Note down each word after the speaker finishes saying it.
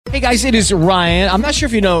Hey guys, it is Ryan. I'm not sure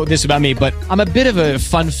if you know this about me, but I'm a bit of a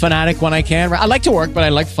fun fanatic when I can. I like to work, but I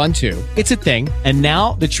like fun too. It's a thing. And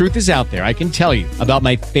now the truth is out there. I can tell you about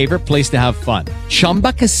my favorite place to have fun.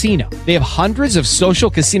 Chumba Casino. They have hundreds of social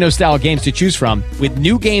casino style games to choose from with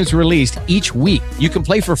new games released each week. You can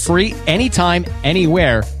play for free anytime,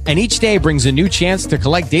 anywhere. And each day brings a new chance to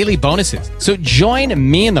collect daily bonuses. So join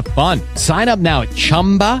me in the fun. Sign up now at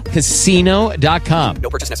ChumbaCasino.com. No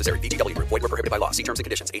purchase necessary. VGW. Void where prohibited by law. See terms and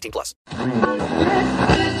conditions. 18+.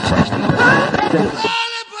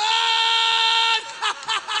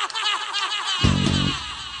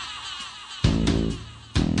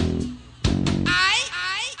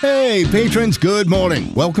 Hey, patrons, good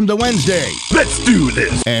morning. Welcome to Wednesday. Let's do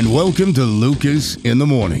this. And welcome to Lucas in the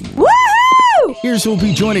Morning. Woohoo! Here's who'll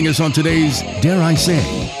be joining us on today's, dare I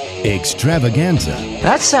say, extravaganza.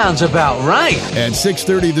 That sounds about right. At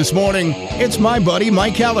 6:30 this morning, it's my buddy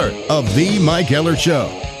Mike Heller of The Mike Heller Show.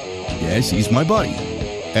 Yes, he's my buddy.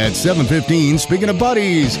 At 7:15, speaking of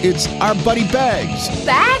buddies, it's our buddy Bags.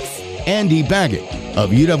 Bags? Andy Baggett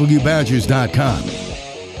of UWBadgers.com.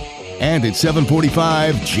 And at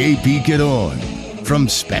 7:45, JP Kidon from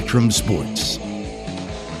Spectrum Sports.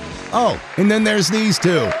 Oh, and then there's these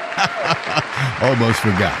two. Almost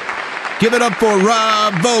forgot. Give it up for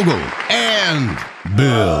Rob Vogel and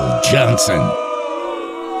Bill Johnson.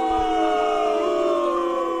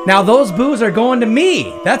 Now those boos are going to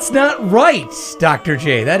me. That's not right, Dr.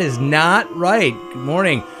 J. That is not right. Good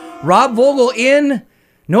morning. Rob Vogel in,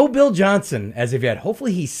 no Bill Johnson as of yet.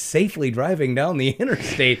 Hopefully he's safely driving down the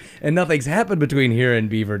interstate and nothing's happened between here and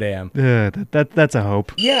Beaver Dam. That's a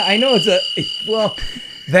hope. Yeah, I know that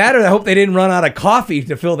or I hope they didn't run out of coffee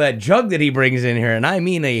to fill that jug that he brings in here. And I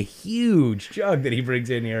mean a huge jug that he brings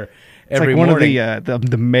in here every morning. It's like one of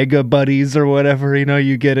the Mega Buddies or whatever,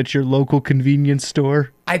 you get at your local convenience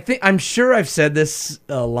store. I'm sure I've said this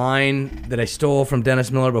line that I stole from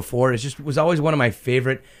Dennis Miller before. It was always one of my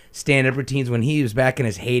favorite stand-up routines when he was back in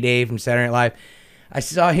his heyday from Saturday Night Live. I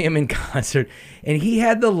saw him in concert, and he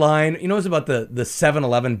had the line, it was about the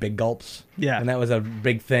 7-Eleven Big Gulps. Yeah. And that was a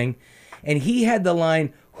big thing. And he had the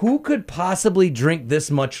line, who could possibly drink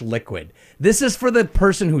this much liquid? This is for the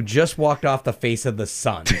person who just walked off the face of the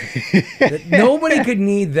sun. That nobody could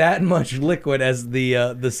need that much liquid as the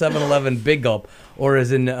 7-Eleven Big Gulp, or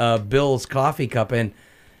as in Bill's coffee cup.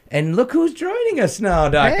 And look who's joining us now,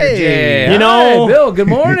 Dr. J. Hi, Bill, good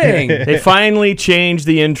morning. They finally changed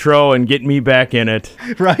the intro and get me back in it.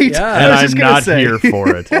 Right? Yeah. And I'm not here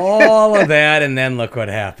for it. All of that, and then look what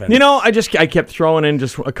happened. I kept throwing in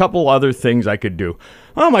just a couple other things I could do.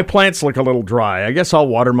 Oh, my plants look a little dry. I guess I'll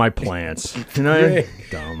water my plants.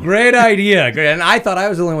 Great idea. And I thought I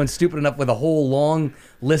was the only one stupid enough with a whole long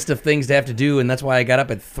list of things to have to do, and that's why I got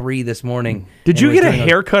up at 3 this morning. Did you get a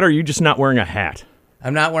haircut, or are you just not wearing a hat?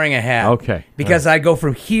 I'm not wearing a hat. Okay. Because I go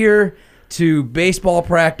from here to baseball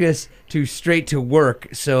practice to straight to work,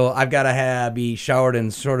 so I've got to be showered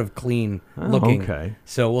and sort of clean looking. Okay.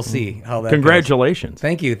 So we'll see how that Congratulations. goes.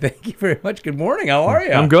 Thank you very much. Good morning. How are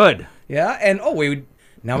you? I'm good. Yeah, and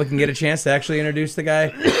now we can get a chance to actually introduce the guy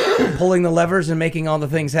pulling the levers and making all the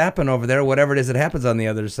things happen over there, whatever it is that happens on the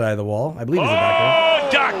other side of the wall. I believe he's a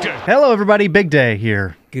doctor. Hello, everybody. Big day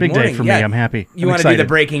here. Good Big morning. day for me. I'm happy. You want to do the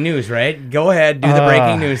breaking news, right? Go ahead, do the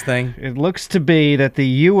breaking news thing. It looks to be that the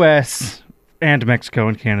U.S. and Mexico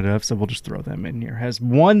and Canada, so we'll just throw them in here, has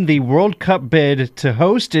won the World Cup bid to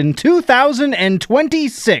host in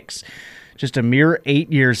 2026. Just a mere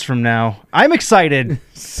 8 years from now. I'm excited.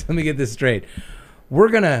 Let me get this straight. We're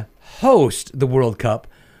going to host the World Cup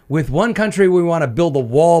with one country we want to build a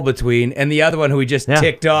wall between and the other one who we just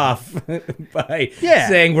ticked off by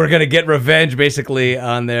saying we're going to get revenge basically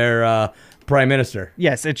on their prime minister.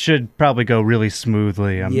 Yes, it should probably go really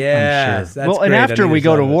smoothly, I'm sure. That's well, great. and after we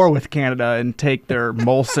go to war with Canada and take their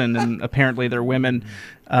Molson and apparently their women,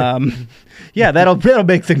 that'll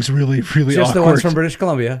make things really, really just awkward. The ones from British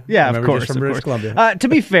Columbia. Yeah, Remember, of course. Just from British Columbia. To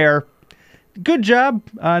be fair, good job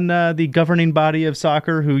on the governing body of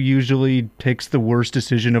soccer, who usually takes the worst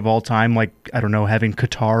decision of all time, like, I don't know, having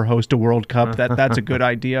Qatar host a World Cup. That's a good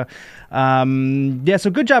idea. So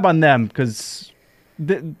good job on them, because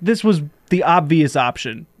this was the obvious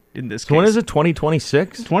option in this case. When is it,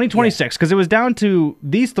 2026? 2026, because it was down to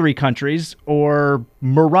these 3 countries or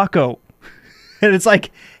Morocco. And it's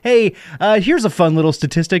like, hey, here's a fun little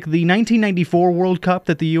statistic. The 1994 World Cup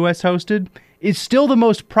that the U.S. hosted is still the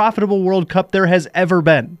most profitable World Cup there has ever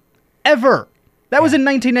been. Ever. That was in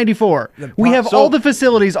 1994. We have all the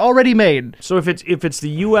facilities already made. So if it's the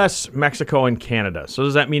U.S., Mexico, and Canada, so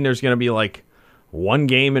does that mean there's going to be like one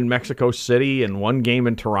game in Mexico City and one game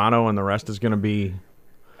in Toronto and the rest is going to be...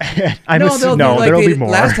 there'll be more.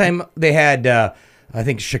 Last time they had, I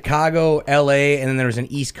think, Chicago, L.A., and then there was an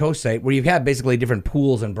East Coast site where you've got basically different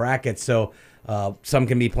pools and brackets. So some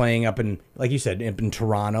can be playing up in, like you said, in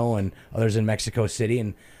Toronto, and others in Mexico City,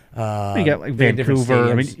 and you got like they have different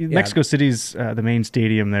Vancouver. I mean, stadiums. Mexico City's the main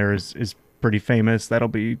stadium there is pretty famous. That'll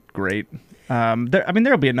be great.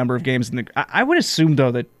 There'll be a number of games. I would assume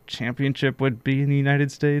though that championship would be in the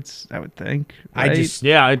United States. I would think. Right?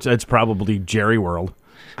 It's probably Jerry World.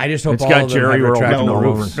 I just hope It's all got of them Jerry have World retractable all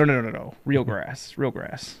roofs. over. No. Real grass.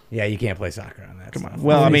 Yeah, you can't play soccer on that. Come on.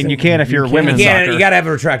 Well, I mean, you can if you're women's soccer. You got to have a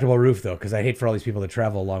retractable roof though, because I hate for all these people to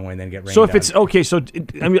travel a long way and then get rained So if on. it's okay,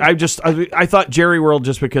 I thought Jerry World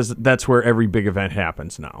just because that's where every big event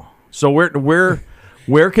happens now. So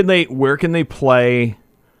where can they play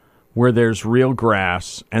where there's real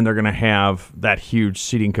grass and they're going to have that huge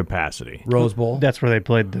seating capacity? Rose Bowl. That's where they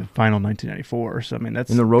played the final 1994. So I mean, that's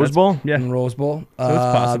In the Rose Bowl? Yeah, in Rose Bowl. So it's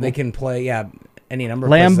possible. They can play, any number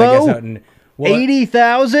of places, I Lambeau? guess, out in,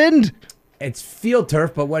 80,000. it's field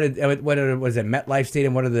turf, but what was it, MetLife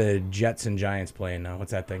Stadium? What are the Jets and Giants playing now?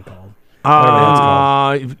 What's that thing called?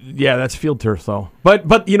 Yeah, that's field turf though.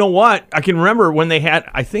 But you know what? I can remember when they had.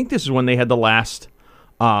 I think this is when they had the last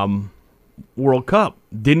World Cup.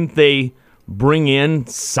 Didn't they bring in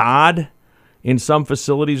sod in some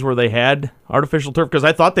facilities where they had artificial turf? Because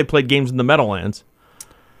I thought they played games in the Meadowlands.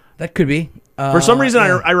 That could be. For some reason,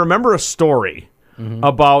 I remember a story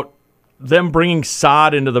about them bringing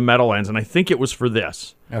sod into the Meadowlands, and I think it was for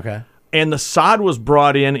this. Okay. And the sod was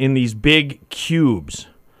brought in these big cubes.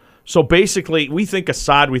 So basically, we think of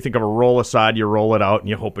sod, we think of a roll of sod, you roll it out, and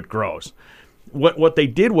you hope it grows. What they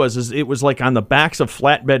did was it was like on the backs of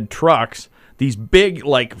flatbed trucks, these big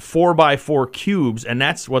like 4x4 cubes, and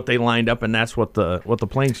that's what they lined up, and that's what the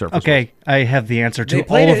playing surface was. Okay, I have the answer to They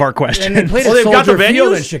played all of it- our questions. And they played Oh, at they've got the Soldier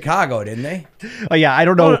Field venues? in Chicago, didn't they? Oh yeah, I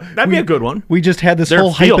don't know. Oh, that'd be a good one. We just had this Their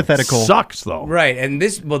whole field hypothetical. sucks though. Right, and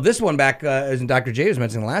this one back, as Dr. J was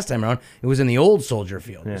mentioning last time around, it was in the old Soldier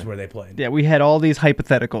Field is where they played. Yeah, we had all these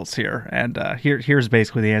hypotheticals here, and here's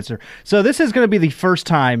basically the answer. So this is going to be the first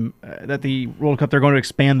time that the World Cup, they're going to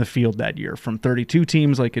expand the field that year from 32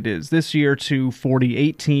 teams like it is this year to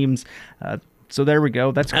 48 teams. So there we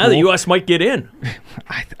go. That's cool. The U.S. might get in.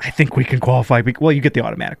 I think we can qualify. Well, you get the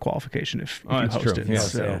automatic qualification if you that's host true. it. Yeah.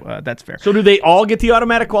 So that's fair. So do they all get the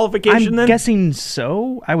automatic qualification I'm then? guessing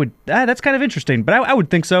so. I would. That's kind of interesting, but I would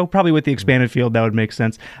think so. Probably with the expanded field, that would make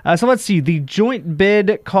sense. So let's see. The joint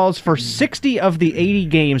bid calls for 60 of the 80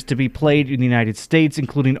 games to be played in the United States,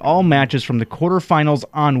 including all matches from the quarterfinals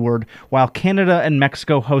onward, while Canada and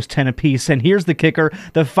Mexico host 10 apiece. And here's the kicker: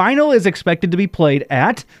 the final is expected to be played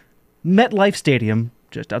at MetLife Stadium,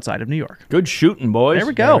 just outside of New York. Good shooting, boys. There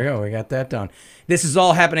we go. There we go. We got that done. This is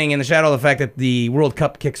all happening in the shadow of the fact that the World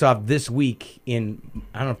Cup kicks off this week in,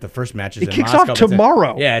 I don't know if the first match is It in kicks Moscow, off but it's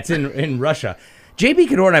tomorrow. it's in Russia. JP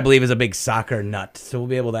Kadorn, I believe, is a big soccer nut, so we'll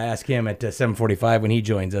be able to ask him at 7:45 when he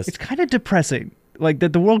joins us. It's kind of depressing, like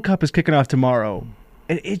that the World Cup is kicking off tomorrow.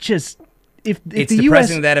 It just if It's the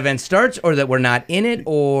depressing U.S. that event starts, or that we're not in it,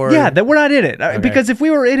 or Yeah, that we're not in it. Because if we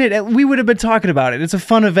were in it, we would have been talking about it. It's a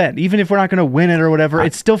fun event. Even if we're not going to win it or whatever,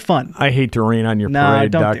 it's still fun. I hate to rain on your No, parade,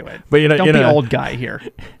 don't Doc. do it. But Don't be old guy here.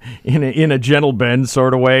 in a gentle bend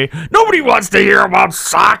sort of way. Nobody wants to hear about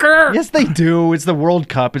soccer. Yes, they do. It's the World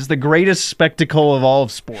Cup. It's the greatest spectacle of all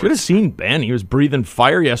of sports. Should have seen Ben. He was breathing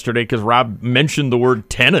fire yesterday because Rob mentioned the word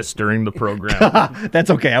tennis during the program. That's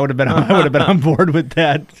okay. I would have been on board with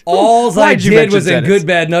that. All I Why'd you did mention was in tennis? Good,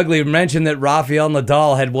 Bad, and Ugly mention that Rafael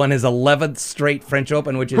Nadal had won his 11th straight French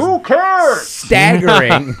Open, which is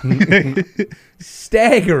staggering.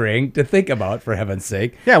 Staggering to think about, for heaven's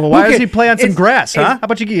sake. Yeah, well, why Who does can- he play on some it's- grass, huh? it's-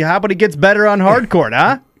 How about he gets better on hard court,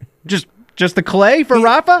 huh? Just the clay for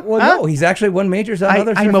Rafa? Well, huh? no, he's actually won majors on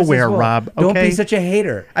other I'm surfaces aware, as well. Rob, Don't okay? be such a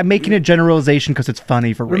hater. I'm making a generalization because it's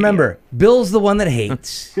funny for radio. Remember, Bill's the one that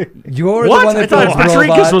hates. You're What? the one I that thought builds Patrickis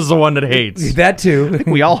robots. was the one that hates. That too.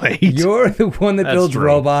 we all hate. You're the one that That's builds true.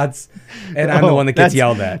 robots, and I'm the Oh, one that gets that's-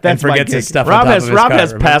 yelled at and that's my forgets his gig. stuff. Rob on top has of his car,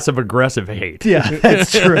 remember? passive aggressive hate. Yeah,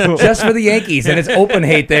 that's true. Just for the Yankees, and it's open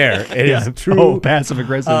hate there. It is true. Oh, passive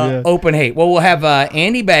aggressive. Yeah. Open hate. Well, we'll have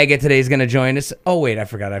Andy Baggett today is going to join us. Oh, wait, I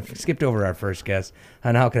forgot. I skipped over our first guest.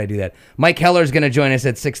 And how could I do that? Mike Heller is going to join us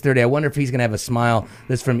at 6:30. I wonder if he's going to have a smile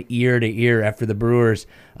that's from ear to ear after the Brewers'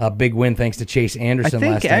 big win thanks to Chase I Anderson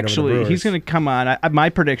think last night over the actually Brewers. he's going to come on. My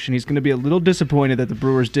prediction, he's going to be a little disappointed that the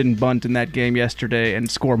Brewers didn't bunt in that game yesterday and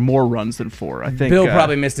score more runs than 4. I think Bill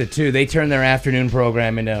probably missed it too. They turned their afternoon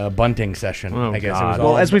program into a bunting session. Oh, I guess God. it was Well,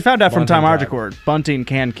 all as we found out from Tom bunting time. Argicourt, bunting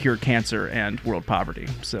can cure cancer and world poverty.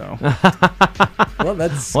 So Well,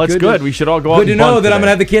 that's Well, it's good. good. We should all go out Good to and know bunt that I'm today. going to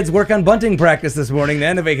have the kids work on bunting practice this morning. morning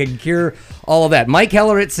then if it can cure all of that. Mike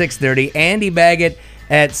Heller at 6:30, Andy Baggett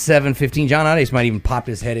at 7:15. John Ades might even pop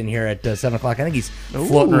his head in here at 7 o'clock. I think he's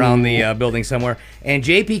floating around the building somewhere. And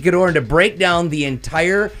JP Cadoran to break down the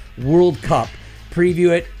entire World Cup, preview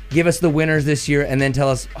it, give us the winners this year, and then tell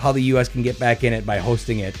us how the U.S. can get back in it by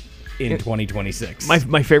hosting it in 2026.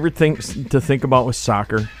 My favorite thing to think about with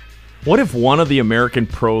soccer, what if one of the American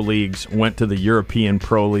pro leagues went to the European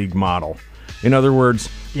Pro League model? In other words,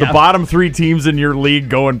 the bottom 3 teams in your league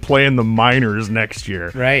go and play in the minors next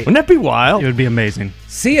year. Right. Wouldn't that be wild? It would be amazing.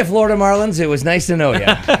 See you, Florida Marlins. It was nice to know you.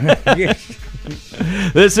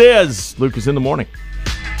 This is Lucas in the Morning.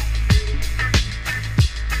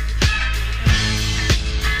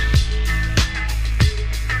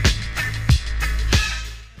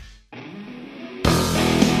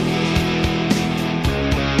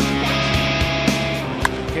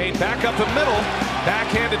 Back up the middle,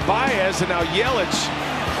 backhanded Baez, and now Yelich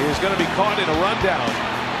is going to be caught in a rundown.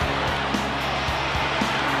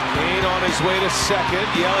 Kane on his way to second.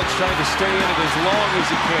 Yelich trying to stay in it as long as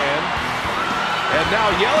he can. And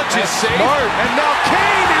now Yelich is safe. And now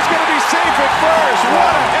Kane is going to be safe at first.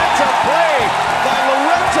 What a heads-up play by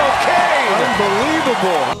Lorenzo Kane.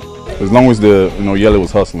 Unbelievable. As long as Yelich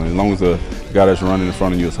was hustling, as long as the guy that's running in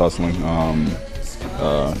front of you is hustling,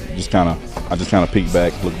 I just kind of peeked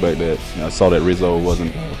back, looked back that I saw that Rizzo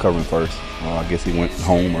wasn't covering first. I guess he went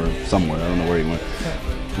home or somewhere. I don't know where he went.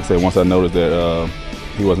 He said once I noticed that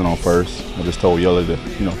he wasn't on first, I just told Yelich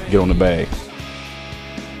to get on the bag.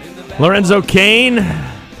 Lorenzo Kane.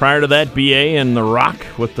 Prior to that, BA and The Rock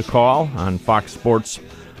with the call on Fox Sports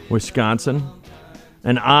Wisconsin.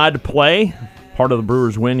 An odd play, part of the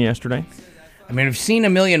Brewers' win yesterday. I mean, I've seen a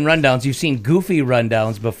million rundowns. You've seen goofy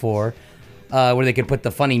rundowns before. Where they could put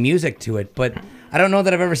the funny music to it, but I don't know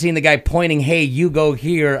that I've ever seen the guy pointing, "Hey, you go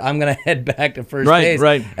here. I'm going to head back to first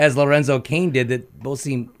base," as Lorenzo Kane did. That both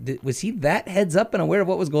seemed. Was he that heads up and aware of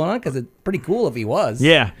what was going on? Because it's pretty cool if he was.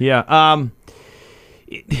 Yeah.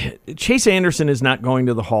 Chase Anderson is not going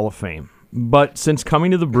to the Hall of Fame, but since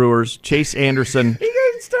coming to the Brewers, Chase Anderson.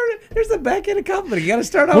 There's the backhanded compliment. You got to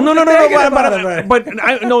start off. No.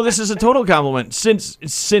 But this is a total compliment.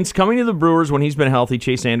 Since coming to the Brewers, when he's been healthy,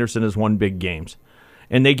 Chase Anderson has won big games,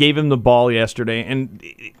 and they gave him the ball yesterday. And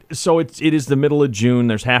so it is the middle of June.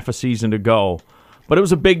 There's half a season to go, but it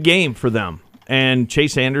was a big game for them. And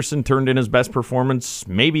Chase Anderson turned in his best performance,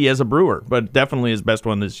 maybe as a Brewer, but definitely his best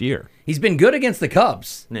one this year. He's been good against the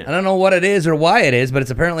Cubs. Yeah. I don't know what it is or why it is, but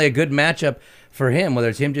it's apparently a good matchup for him, whether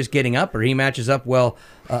it's him just getting up or he matches up well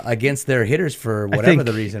against their hitters for whatever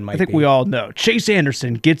the reason might be. I think we all know Chase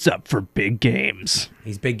Anderson gets up for big games.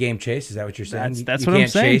 He's big game Chase. Is that what you're saying? That's what I'm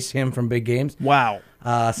saying. You can't chase him from big games? Wow.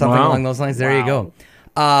 Something along those lines. There you go.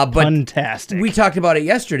 But fantastic. We talked about it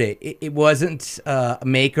yesterday. It wasn't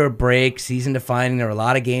make or break, season defining. There are a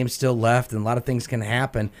lot of games still left, and a lot of things can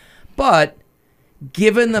happen. But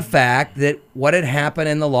given the fact that what had happened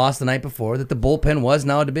in the loss the night before, that the bullpen was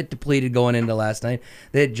now a bit depleted going into last night,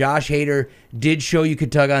 that Josh Hader did show you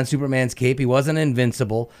could tug on Superman's cape. He wasn't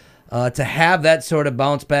invincible. To have that sort of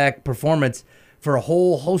bounce back performance for a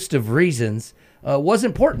whole host of reasons was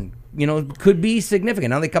important. Could be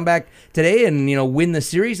significant. Now they come back today and, win the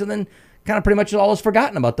series, and then kind of pretty much all is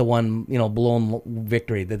forgotten about the one, blown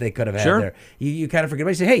victory that they could have had there. You kind of forget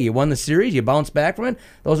about it. You say, hey, you won the series, you bounce back from it.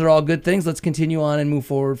 Those are all good things. Let's continue on and move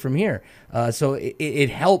forward from here. So it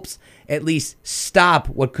helps at least stop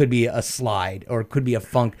what could be a slide or could be a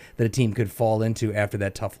funk that a team could fall into after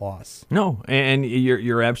that tough loss. No, and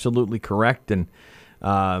you're absolutely correct. And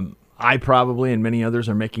I probably and many others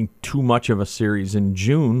are making too much of a series in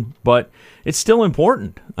June, but it's still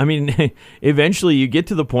important. I mean, eventually you get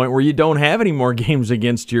to the point where you don't have any more games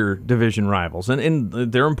against your division rivals, and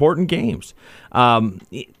they're important games. The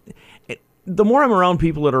more I'm around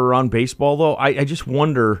people that are around baseball, though, I just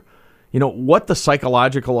wonder, what the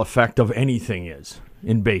psychological effect of anything is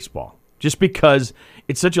in baseball. Just because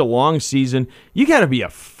it's such a long season, you got to be a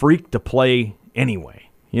freak to play anyway.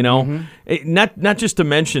 Not just to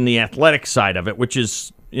mention the athletic side of it, which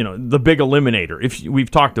is, the big eliminator. If we've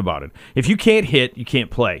talked about it, if you can't hit, you can't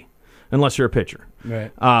play, unless you're a pitcher. Right.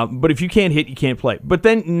 But if you can't hit, you can't play. But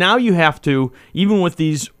then now you have to, even with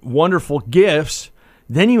these wonderful gifts,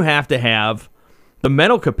 then you have to have the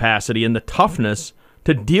mental capacity and the toughness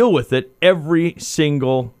to deal with it every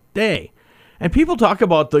single day. And people talk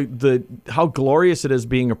about the how glorious it is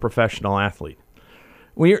being a professional athlete.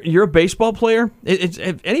 When you're a baseball player,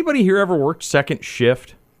 have anybody here ever worked second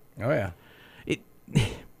shift? Oh, yeah.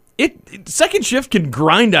 Second shift can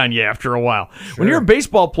grind on you after a while. Sure. When you're a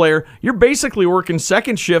baseball player, you're basically working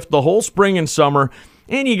second shift the whole spring and summer,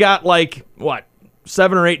 and you got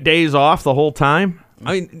 7 or 8 days off the whole time.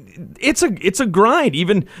 I mean, it's a grind.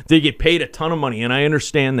 Even they get paid a ton of money, and I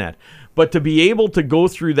understand that. But to be able to go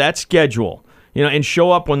through that schedule, and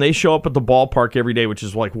show up when they show up at the ballpark every day, which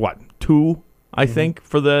is like what, 2, I think,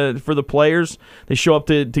 for the players. They show up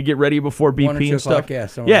to get ready before BP and stuff.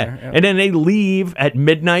 Yeah. And then they leave at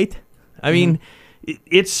midnight. I mean,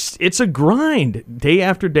 it's a grind day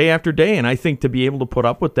after day after day, and I think to be able to put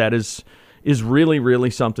up with that is really, really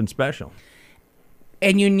something special.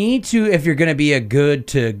 And you need to, if you're going to be a good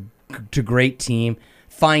to great team,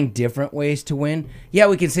 find different ways to win. Yeah,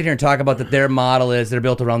 we can sit here and talk about that their model is they're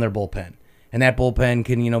built around their bullpen. And that bullpen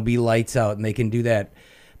can, be lights out, and they can do that.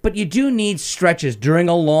 But you do need stretches during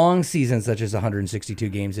a long season, such as 162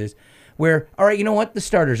 games is, where, all right, you know what? The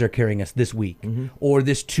starters are carrying us this week, or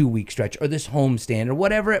this 2-week stretch, or this homestand, or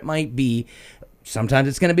whatever it might be. Sometimes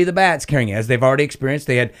it's going to be the bats carrying it, as they've already experienced.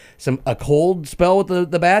 They had a cold spell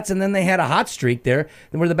with the bats, and then they had a hot streak there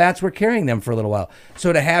where the bats were carrying them for a little while.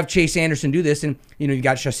 So to have Chase Anderson do this, and you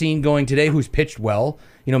got Chacin going today, who's pitched well.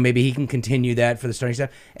 Maybe he can continue that for the starting staff.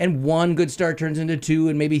 And one good start turns into 2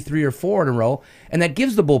 and maybe 3 or 4 in a row. And that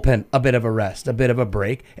gives the bullpen a bit of a rest, a bit of a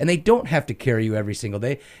break. And they don't have to carry you every single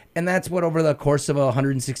day. And that's what, over the course of a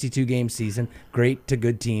 162-game season, great to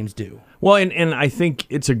good teams do. Well, and I think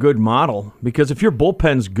it's a good model, because if your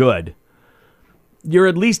bullpen's good, you're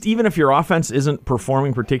at least, even if your offense isn't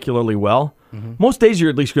performing particularly well, most days you're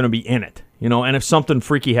at least going to be in it. And if something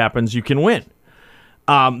freaky happens, you can win.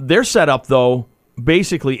 Their setup, though,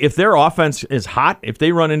 basically, if their offense is hot, if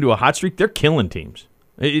they run into a hot streak, they're killing teams.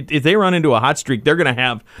 If they run into a hot streak, they're going to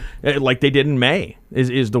have, like they did in May,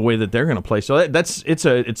 is the way that they're going to play. So it's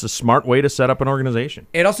a smart way to set up an organization.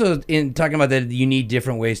 It also, in talking about that, you need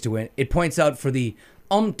different ways to win. It points out for the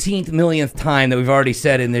umpteenth millionth time that we've already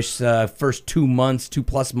said in this first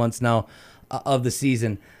 2+ months now of the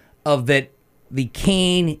season, of that the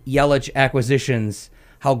Kane Yelich acquisitions,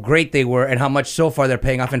 how great they were and how much so far they're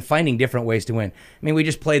paying off and finding different ways to win. I mean, we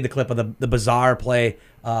just played the clip of the bizarre play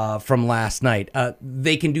from last night.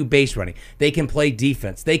 They can do base running. They can play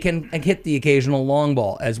defense. They can hit the occasional long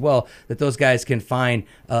ball as well, that those guys can find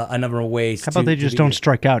a number of ways. How about they just don't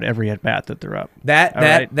strike out every at-bat that they're up?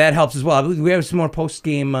 That helps as well. I believe we have some more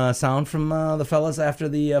post-game sound from the fellas after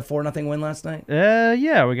the 4-0 win last night.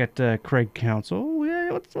 Yeah, we got Craig Counsell.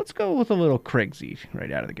 Yeah, let's go with a little Craigsy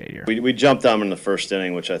right out of the gate here. We jumped on in the first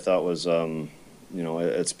inning, which I thought was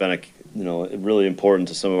it's been really important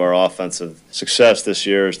to some of our offensive success this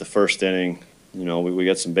year. Is the first inning. We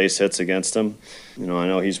got some base hits against him. I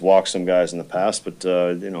know he's walked some guys in the past, but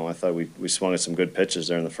I thought we swung at some good pitches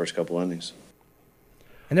there in the first couple innings.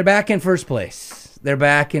 And they're back in first place.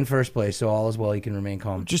 So all is well. You can remain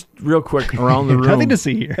calm. Just real quick around the room. Nothing to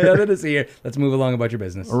see here. Let's move along about your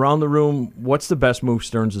business. Around the room, what's the best move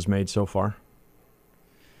Stearns has made so far?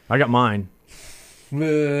 I got mine.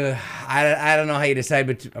 I don't know how you decide,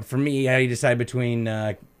 but for me, how you decide between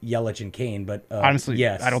Yelich and Kane. But honestly,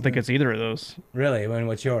 yes, I don't think it's either of those. Really?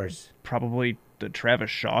 What's yours? Probably the Travis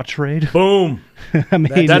Shaw trade. Boom. I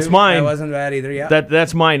mean, that's mine. That wasn't bad either. Yeah,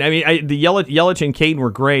 that's mine. I mean, the Yelich and Kane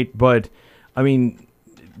were great, but I mean,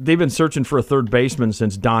 they've been searching for a third baseman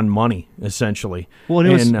since Don Money, essentially. Well,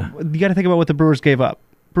 you got to think about what the Brewers gave up.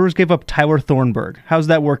 Brewers gave up Tyler Thornburg. How's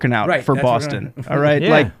that working out for Boston? All right,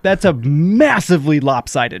 yeah. That's a massively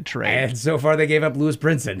lopsided trade. And so far, they gave up Lewis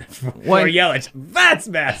Brinson for Yelich. That's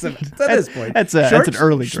massive at this point. That's an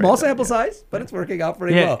early trade. Small sample size, but it's working out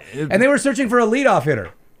pretty well. And they were searching for a leadoff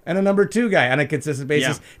hitter and a number 2 guy on a consistent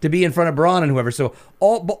basis to be in front of Braun and whoever. So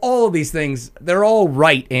all of these things, they're all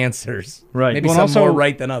right answers. Right. Maybe some more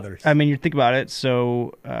right than others. I mean, you think about it.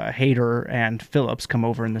 So Hader and Phillips come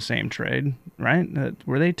over in the same trade, right?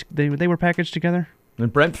 Were they were packaged together?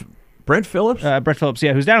 And Brent Phillips? Brent Phillips,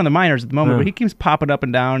 yeah, who's down in the minors at the moment, but he keeps popping up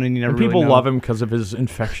and down, and you never people really know. love him because of his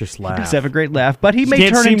infectious laugh. He does have a great laugh, but he may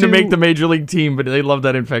can't turn seem into, to make the major league team, but they love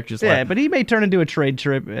that infectious laugh. Yeah, but he may turn into a trade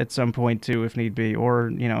trip at some point too, if need be,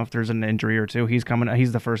 or if there's an injury or two, he's coming.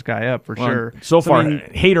 He's the first guy up for sure. So far,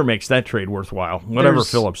 Hader makes that trade worthwhile. Whatever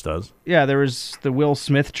Phillips does. Yeah, there was the Will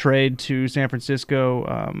Smith trade to San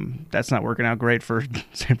Francisco. That's not working out great for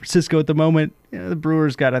San Francisco at the moment. The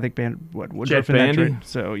Brewers got, I think, Woodruff in that trade.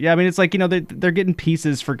 So, yeah, I mean, it's like, they're getting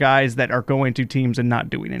pieces for guys that are going to teams and not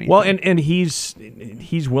doing anything. Well, and he's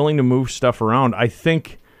willing to move stuff around. I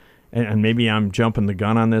think, and maybe I'm jumping the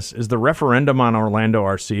gun on this, is the referendum on Orlando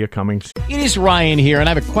Arcia coming? It is Ryan here, and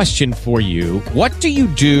I have a question for you. What do you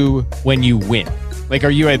do when you win? Like, are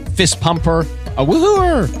you a fist pumper, a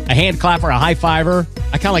woo-hooer, a hand clapper, a high fiver?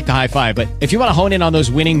 I kind of like the high five, but if you want to hone in on those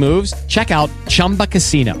winning moves, check out Chumba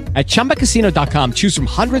Casino. At ChumbaCasino.com, choose from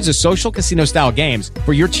hundreds of social casino style games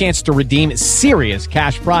for your chance to redeem serious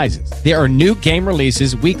cash prizes. There are new game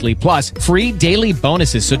releases weekly, plus free daily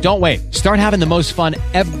bonuses. So don't wait. Start having the most fun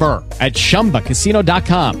ever at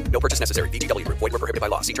ChumbaCasino.com. No purchase necessary. VGW Group. Void where prohibited by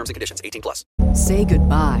law. See terms and conditions. 18+. Say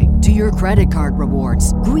goodbye to your credit card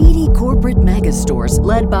rewards. Greedy corporate mega stores,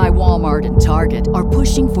 led by Walmart and Target, are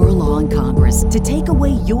pushing for a law in Congress to take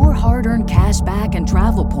away your hard-earned cash back and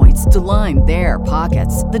travel points to line their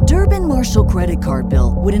pockets. The Durbin-Marshall credit card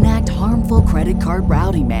bill would enact harmful credit card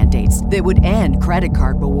routing mandates that would end credit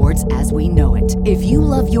card rewards as we know it. If you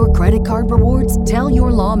love your credit card rewards, tell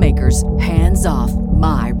your lawmakers, hands off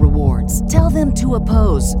my rewards. Tell them to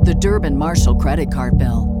oppose the Durbin-Marshall credit card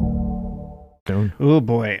bill. Oh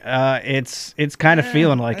boy, it's kind of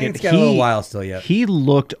feeling like it. It's got a little while still yet. He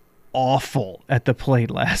looked awful at the plate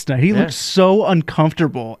last night. He looked so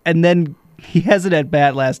uncomfortable, and then he has an at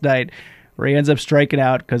bat last night where he ends up striking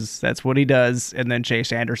out because that's what he does, and then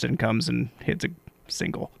Chase Anderson comes and hits a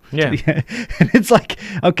single. Yeah. And it's like,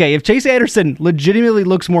 okay, if Chase Anderson legitimately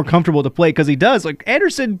looks more comfortable at the plate, because he does, like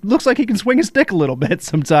Anderson looks like he can swing a stick a little bit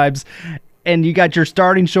sometimes, and you got your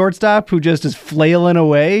starting shortstop who just is flailing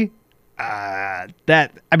away.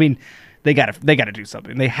 They gotta do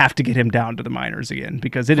something. They have to get him down to the minors again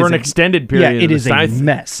because it is for an extended period. Yeah, it is a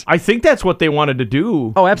mess. I think that's what they wanted to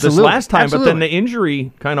do. Oh, absolutely. This last time, Absolutely. but then the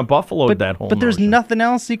injury kind of buffaloed that whole. But there's notion. nothing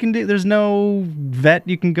else you can do. There's no vet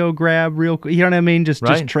you can go grab real quick. You know what I mean? Just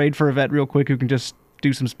trade for a vet real quick who can just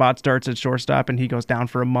do some spot starts at shortstop and he goes down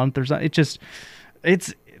for a month or something.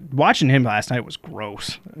 It's watching him last night was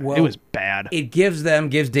gross. Well, it was bad. It gives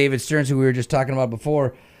David Stearns, who we were just talking about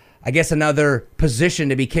before, I guess another position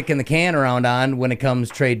to be kicking the can around on when it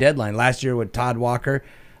comes trade deadline. Last year with Todd Walker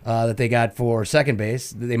that they got for second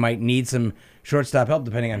base, they might need some shortstop help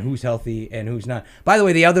depending on who's healthy and who's not. By the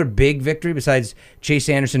way, the other big victory besides Chase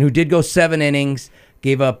Anderson, who did go 7 innings,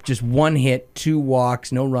 gave up just 1 hit, 2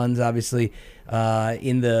 walks, no runs, obviously,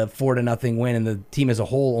 in the 4-0 win, and the team as a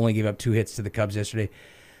whole only gave up 2 hits to the Cubs yesterday.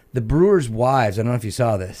 The Brewers' wives, I don't know if you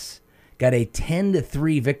saw this, got a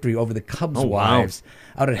 10-3 victory over the Cubs' wives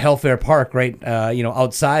out at Hellfair Park, right?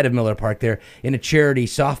 Outside of Miller Park, there in a charity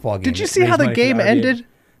softball game. Did you see how the game ended?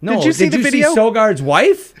 No. Did you see the video? See Sogard's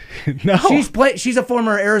wife? No. She's a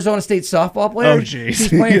former Arizona State softball player. Oh, jeez. She's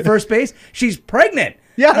playing first base. She's pregnant.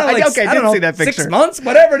 Yeah, I did see that picture. 6 months,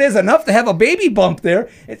 whatever it is, enough to have a baby bump there.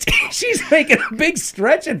 She's making a big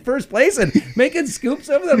stretch in first place and making scoops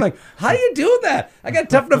over there. I'm like, how do you do that? I got a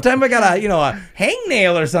tough enough time. I got a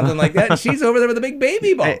hangnail or something like that. And she's over there with a big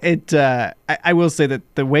baby bump. I will say that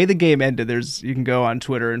the way the game ended, you can go on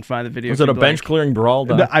Twitter and find the video. Was it a bench clearing brawl?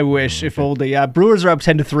 I wish if only. Brewers are up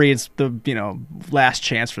 10-3. It's the last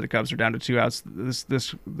chance for the Cubs. They're down to 2 outs.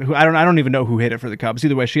 I don't even know who hit it for the Cubs.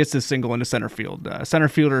 Either way, she hits this single into center field. Center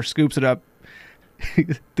fielder scoops it up.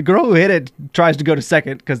 The girl who hit it tries to go to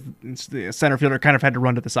second because the center fielder kind of had to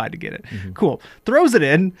run to the side to get it. Mm-hmm. Cool. Throws it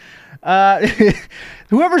in.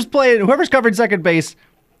 Whoever's covering second base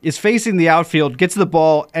is facing the outfield, gets the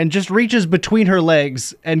ball, and just reaches between her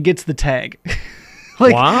legs and gets the tag.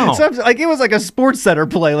 Wow. It was like a Sports Center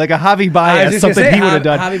play, like a Javi Baez, something he would have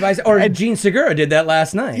done. Javi Baez, or Gene Segura did that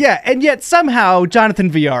last night. Yeah, and yet somehow Jonathan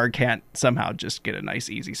Villar can't somehow just get a nice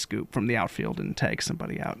easy scoop from the outfield and tag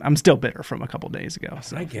somebody out. I'm still bitter from a couple days ago.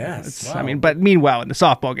 So I guess. Wow. I mean, but meanwhile, in the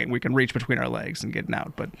softball game, we can reach between our legs and get an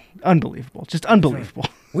out. But unbelievable. Just unbelievable.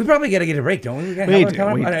 We probably got to get a break, don't we? I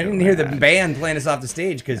didn't hear the band playing us off the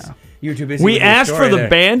stage because you were too busy. We asked for the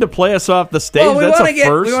band to play us off the stage. Well, That's a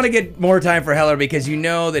first. We want to get more time for Heller because you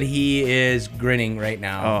know that he is grinning right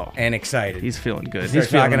now and excited. He's feeling good. He's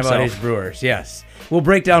talking about his Brewers. Yes. We'll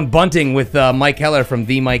break down bunting with Mike Heller from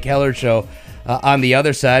The Mike Heller Show on the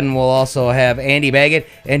other side, and we'll also have Andy Baggett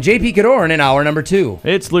and JP Cadoran in hour number 2.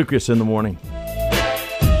 It's Lucas in the morning.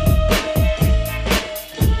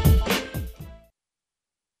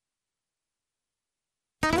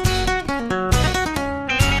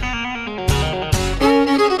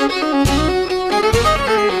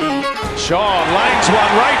 Shaw lines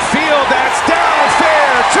one right field. That's down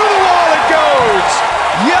fair. To the wall it goes.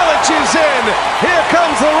 Yelich is in. Here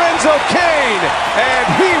comes Lorenzo Cain. And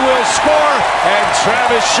he will score. And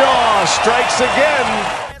Travis Shaw strikes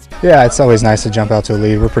again. Yeah, it's always nice to jump out to a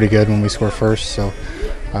lead. We're pretty good when we score first. So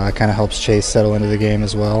it kind of helps Chase settle into the game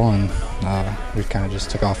as well. And we kind of just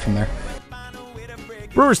took off from there.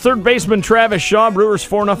 Brewers third baseman Travis Shaw. Brewers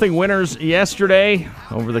 4-0 winners yesterday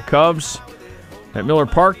over the Cubs. At Miller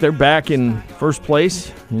Park, they're back in first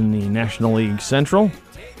place in the National League Central.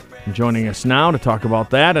 Joining us now to talk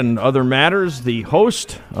about that and other matters, the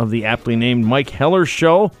host of the aptly named Mike Heller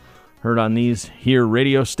Show, heard on these here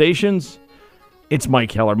radio stations. It's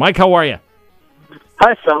Mike Heller. Mike, how are you?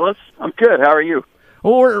 Hi, fellas. I'm good. How are you?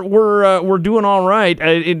 Well, we're doing all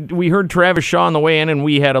right. We heard Travis Shaw on the way in, and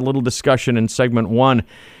we had a little discussion in segment one.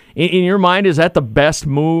 In your mind, is that the best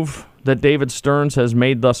move that David Stearns has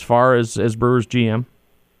made thus far as Brewers GM?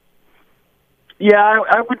 Yeah,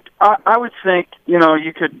 I would think,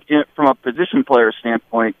 you could, from a position player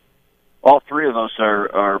standpoint, all three of those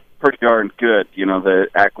are pretty darn good. The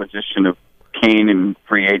acquisition of Kane in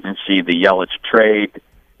free agency, the Yelich trade,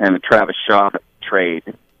 and the Travis Shaw trade.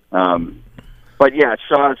 But yeah,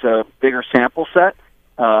 Shaw's a bigger sample set.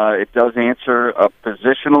 It does answer a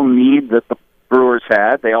positional need that the Brewers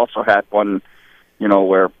had. They also had one,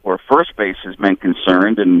 where first base has been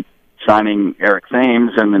concerned, and signing Eric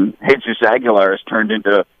Thames and then Jesus Aguilar has turned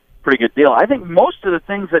into a pretty good deal. I think most of the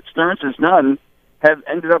things that Stearns has done have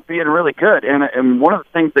ended up being really good. And one of the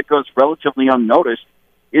things that goes relatively unnoticed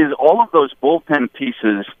is all of those bullpen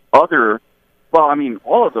pieces, all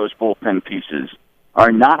of those bullpen pieces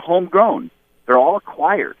are not homegrown. They're all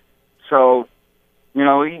acquired. So,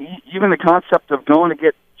 even the concept of going to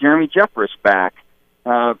get Jeremy Jeffress back,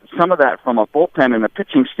 some of that from a bullpen and a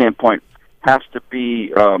pitching standpoint has to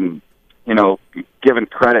be, given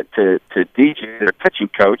credit to DJ, their pitching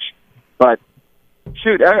coach. But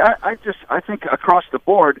shoot, I think across the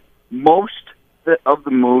board, most of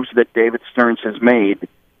the moves that David Stearns has made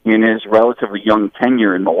in his relatively young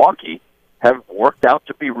tenure in Milwaukee have worked out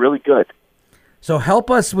to be really good. So help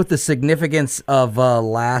us with the significance of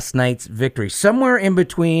last night's victory. Somewhere in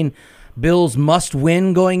between Bills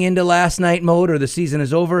must-win going into last night mode or the season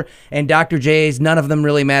is over, and Dr. J's, none of them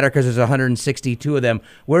really matter because there's 162 of them.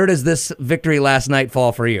 Where does this victory last night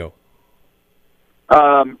fall for you?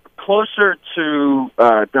 Closer to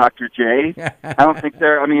Dr. J. I don't think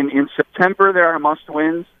in September there are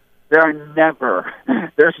must-wins. There's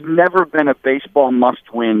never been a baseball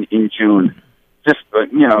must-win in June. Just,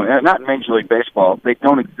 not in Major League Baseball. They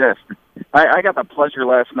don't exist. I got the pleasure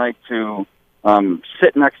last night to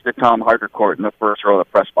sit next to Tom Hardercourt in the first row of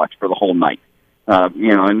the press box for the whole night.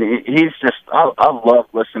 And he's just, I love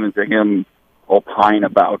listening to him opine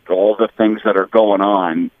about all the things that are going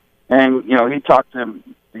on. And, he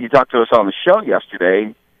talked to us on the show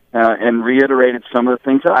yesterday and reiterated some of the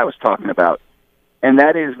things that I was talking about. And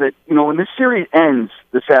that is that, when this series ends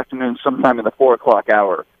this afternoon, sometime in the 4 o'clock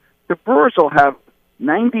hour, the Brewers will have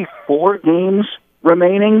 94 games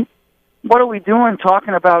remaining. What are we doing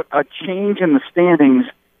talking about a change in the standings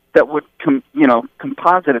that would,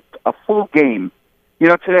 composite a full game?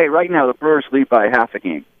 Today, right now, the Brewers lead by half a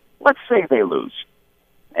game. Let's say they lose.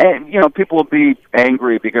 And, people will be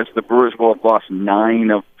angry because the Brewers will have lost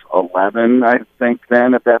 9 of 11, I think,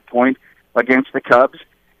 then at that point, against the Cubs.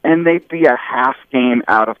 And they'd be a half game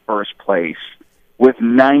out of first place with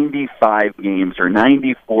 95 games or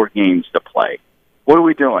 94 games to play. What are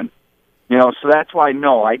we doing? So that's why,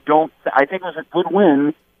 no, I think it was a good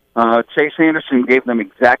win. Chase Anderson gave them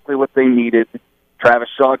exactly what they needed. Travis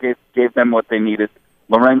Shaw gave them what they needed.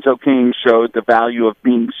 Lorenzo King showed the value of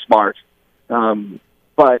being smart.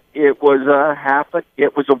 But it was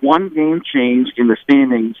a one-game change in the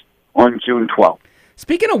standings on June 12th.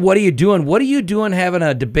 Speaking of what are you doing having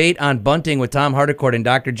a debate on bunting with Tom Hardercourt and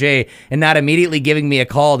Dr. J and not immediately giving me a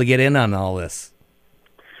call to get in on all this?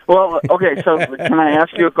 Well, okay, so can I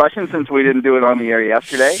ask you a question since we didn't do it on the air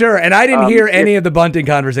yesterday? Sure, and I didn't hear any of the bunting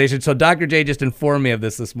conversation, so Dr. J just informed me of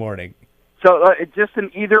this morning. So just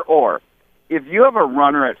an either-or. If you have a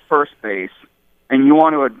runner at first base and you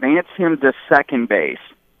want to advance him to second base,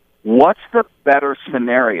 what's the better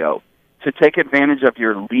scenario? To take advantage of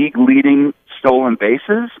your league-leading stolen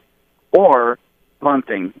bases or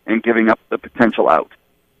bunting and giving up the potential out?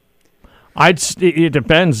 It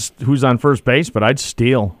depends who's on first base, but I'd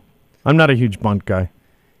steal. I'm not a huge bunt guy.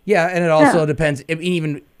 Yeah, and it also depends,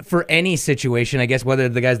 even for any situation, I guess, whether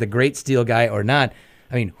the guy's the great steal guy or not.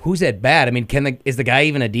 I mean, who's at bat? I mean, is the guy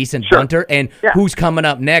even a decent bunter? And who's coming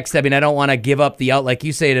up next? I mean, I don't want to give up the out, like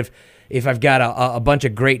you said, if I've got a bunch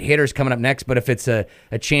of great hitters coming up next, but if it's a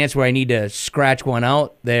chance where I need to scratch one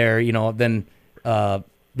out there, then I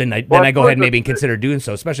go ahead maybe and consider doing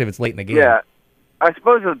so, especially if it's late in the game. Yeah. I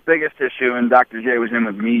suppose the biggest issue, and Dr. J was in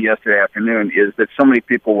with me yesterday afternoon, is that so many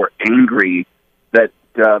people were angry that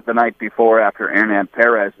the night before, after Hernan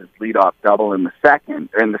Perez's leadoff double in the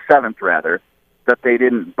seventh, that they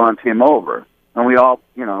didn't bunt him over. And we all,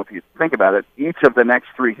 if you think about it, each of the next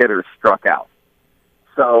 3 hitters struck out.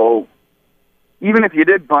 So even if you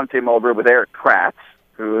did bunt him over with Eric Kratz,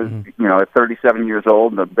 who is, at 37 years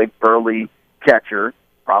old, and a big burly catcher,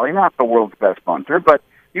 probably not the world's best bunter, but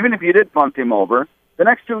even if you did bunt him over, the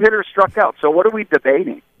next 2 hitters struck out. So what are we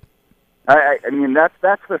debating? I mean, that's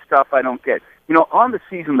the stuff I don't get. You know, on the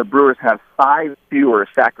season, the Brewers have 5 fewer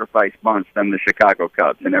sacrifice bunts than the Chicago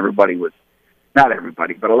Cubs, and not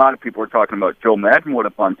everybody, but a lot of people were talking about Joe Madden would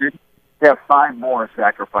have bunted. They have 5 more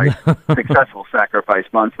successful sacrifice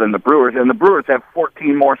bunts than the Brewers, and the Brewers have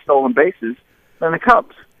 14 more stolen bases than the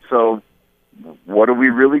Cubs. So what are we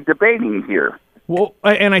really debating here? Well,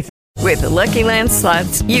 and with the Lucky Land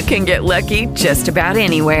Slots, you can get lucky just about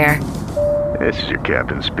anywhere. This is your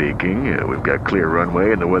captain speaking. We've got clear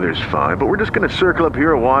runway and the weather's fine, but we're just going to circle up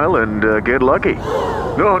here a while and get lucky.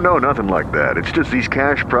 No, nothing like that. It's just these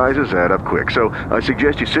cash prizes add up quick. So I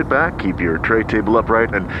suggest you sit back, keep your tray table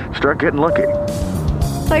upright, and start getting lucky.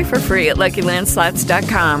 Play for free at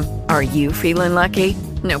LuckyLandSlots.com. Are you feeling lucky?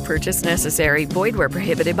 No purchase necessary. Void where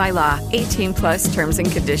prohibited by law. 18+ terms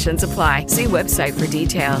and conditions apply. See website for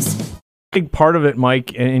details. Big part of it,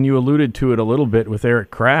 Mike, and you alluded to it a little bit with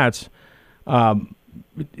Erik Kratz.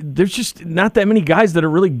 There's just not that many guys that are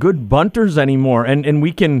really good bunters anymore, and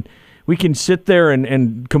we can sit there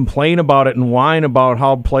and complain about it and whine about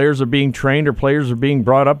how players are being trained or players are being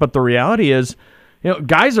brought up, but the reality is,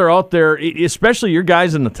 guys are out there, especially your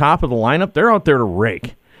guys in the top of the lineup, they're out there to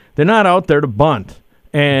rake. They're not out there to bunt.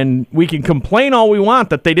 And we can complain all we want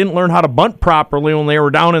that they didn't learn how to bunt properly when they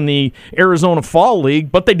were down in the Arizona Fall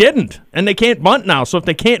League, but they didn't, and they can't bunt now. So if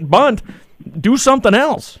they can't bunt, do something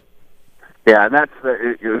else. Yeah, and that's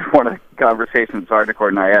one of the conversations Hardcore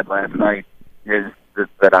and I had last night is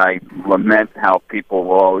that I lament how people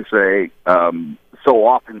will always say, so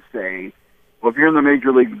often say, well, if you're in the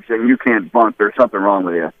major leagues and you can't bunt, there's something wrong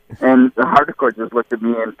with you. And the Hardcore just looked at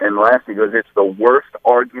me and laughed. He goes, it's the worst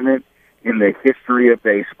argument in the history of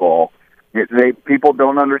baseball. People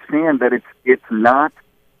don't understand that it's not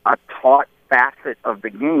a taught facet of the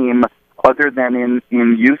game other than in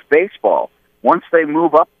youth baseball. Once they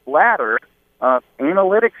move up ladder,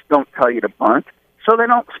 analytics don't tell you to bunt, so they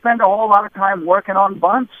don't spend a whole lot of time working on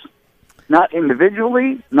bunts. Not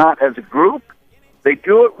individually, not as a group. They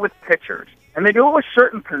do it with pitchers, and they do it with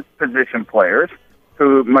certain position players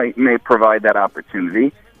who may provide that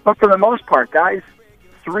opportunity. But for the most part, guys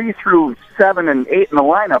 3 through 7 and 8 in the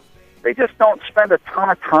lineup, they just don't spend a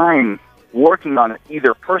ton of time working on it,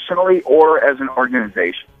 either personally or as an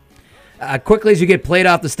organization. Quickly, as you get played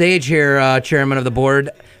off the stage here, Chairman of the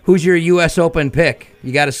Board, who's your U.S. Open pick?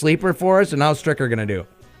 You got a sleeper for us, and how's Stricker going to do?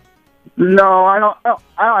 No, I don't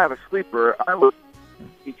have a sleeper. I look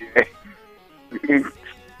at DJ.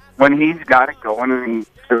 When he's got it going, and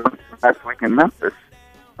he's last week in Memphis,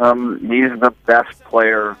 he's the best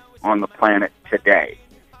player on the planet today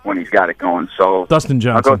when he's got it going. So Dustin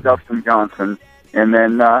Johnson. I'll go Dustin Johnson. And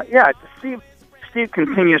then, Steve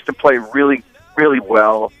continues to play really, really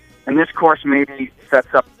well. And this course maybe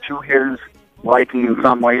sets up to his liking in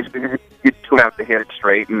some ways because you do have to hit it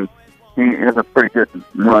straight. And he has a pretty good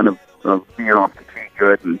run of being off the tee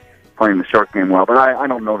good and playing the short game well. But I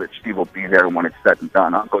don't know that Steve will be there when it's said and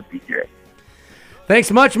done. I'll go DJ.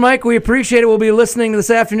 Thanks much, Mike. We appreciate it. We'll be listening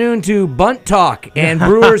this afternoon to Bunt Talk and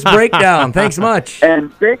Brewers Breakdown. Thanks much.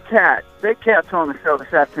 And Big Cat's on the show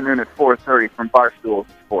this afternoon at 4:30 from Barstool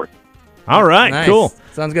Sports. All right, nice. Cool.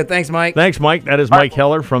 Sounds good. Thanks, Mike. Thanks, Mike. That is Mike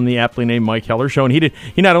Heller from the aptly named Mike Heller Show. And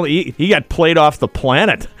he got played off the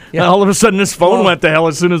planet. Yeah. All of a sudden, his phone went to hell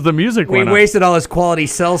as soon as the music went on. We wasted all his quality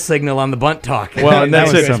cell signal on the bunt talk. Well, and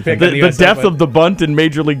that's it. The death of the bunt in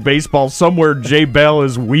Major League Baseball, somewhere Jay Bell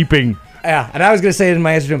is weeping. Yeah, and I was going to say in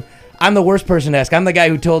my answer to him, I'm the worst person to ask. I'm the guy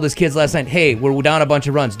who told his kids last night, hey, we're down a bunch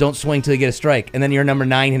of runs. Don't swing till you get a strike. And then your number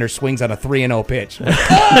 9 hitter swings on a 3-0 pitch. What did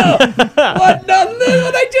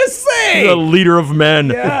I just say? The leader of men.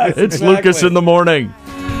 Yes, it's exactly. Lucas in the morning.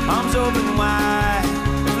 Arms open wide,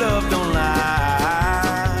 if love don't lie,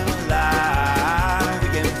 we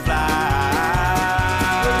can fly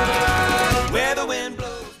where the wind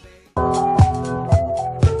blows.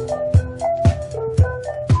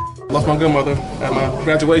 Lost my grandmother at my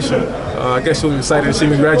graduation. I guess she was excited to see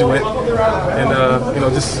me graduate, and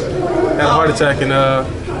just had a heart attack and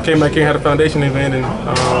came back here and had a foundation event, and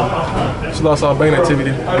she lost all brain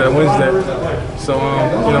activity that Wednesday. So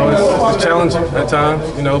it's challenging at times,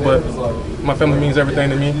 but my family means everything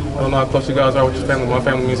to me. I don't know how close you guys are with your family. My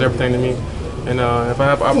family means everything to me, and if I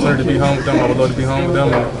have the opportunity to be home with them, I would love to be home with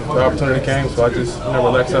them. And the opportunity came, so I just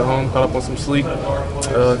relaxed at home, caught up on some sleep,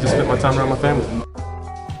 just spent my time around my family.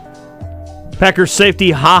 Packers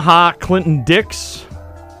safety Clinton Dix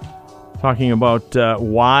talking about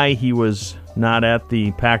why he was not at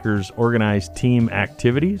the Packers organized team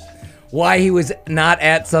activities. why he was not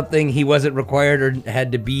at something he wasn't required or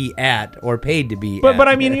had to be at or paid to be at. But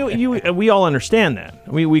I mean, we all understand that.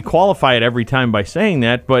 We qualify it every time by saying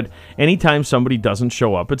that, but anytime somebody doesn't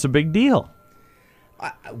show up, it's a big deal.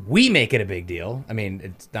 We make it a big deal. I mean,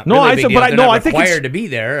 it's not No, really I a big think, deal. but They're no, not I think required it's to be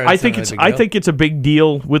there. I think it's a big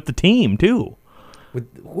deal with the team too.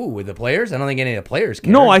 With the players? I don't think any of the players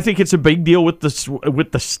care. No, I think it's a big deal with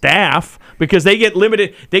the staff because they get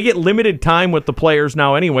limited time with the players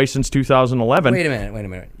now anyway since 2011. Wait a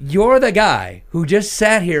minute. You're the guy who just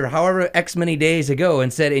sat here however X many days ago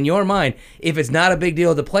and said in your mind, if it's not a big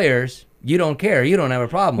deal with the players, you don't care. You don't have a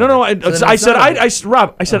problem with it. No,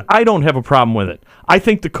 Rob, I said I don't have a problem with it. I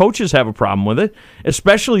think the coaches have a problem with it,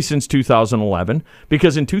 especially since 2011,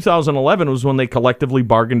 because in 2011 was when they collectively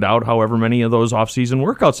bargained out however many of those off-season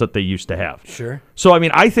workouts that they used to have. Sure. So, I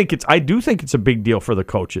mean, I do think it's a big deal for the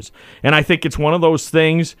coaches. And I think it's one of those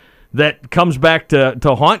things that comes back to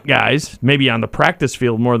haunt guys, maybe on the practice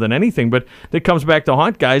field more than anything, but that comes back to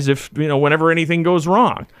haunt guys whenever anything goes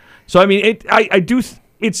wrong. So, I mean,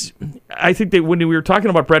 I think that when we were talking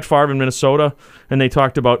about Brett Favre in Minnesota and they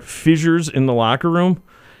talked about fissures in the locker room,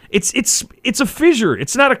 it's a fissure.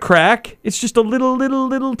 It's not a crack. It's just a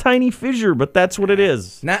little tiny fissure, but that's what it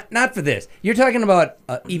is. Not for this. You're talking about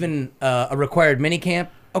even a required mini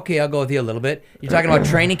camp. Okay, I'll go with you a little bit. You're talking about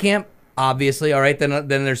training camp. Obviously, all right. Then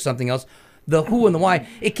there's something else. The who and the why.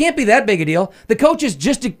 It can't be that big a deal. The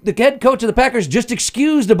head coach of the Packers just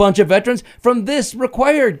excused a bunch of veterans from this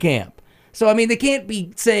required camp. So, I mean, they can't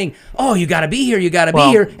be saying, oh, you got to be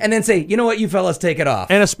here, and then say, you know what, you fellas, take it off.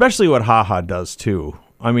 And especially what HaHa does, too.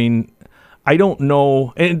 I mean, I don't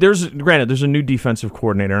know. And there's a new defensive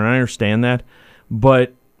coordinator, and I understand that.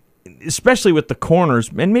 But especially with the corners,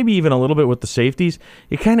 and maybe even a little bit with the safeties,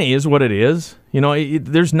 it kind of is what it is. I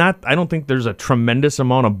don't think there's a tremendous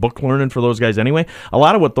amount of book learning for those guys anyway. A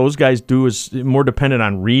lot of what those guys do is more dependent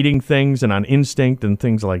on reading things and on instinct and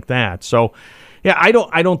things like that. So, yeah, I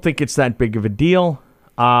don't think it's that big of a deal.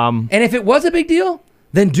 And if it was a big deal,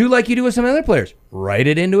 then do like you do with some other players. Write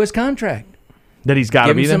it into his contract. That he's got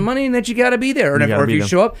to be there? Give him some money and that you got to be there. Or if you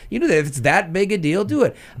show up, you do that. If it's that big a deal, do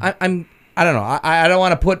it. I don't know. I don't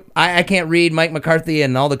want to put... I can't read Mike McCarthy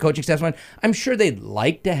and all the coaching staff's mind. I'm sure they'd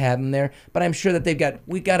like to have him there, but I'm sure that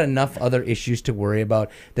we got enough other issues to worry about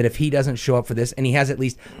that if he doesn't show up for this and he has at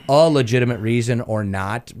least a legitimate reason or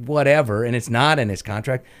not, whatever, and it's not in his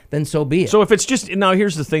contract, then so be it. So if it's just... Now,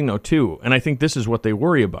 here's the thing, though, too, and I think this is what they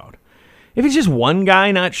worry about. If it's just one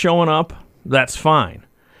guy not showing up, that's fine.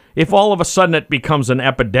 If all of a sudden it becomes an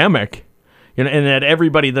epidemic... and that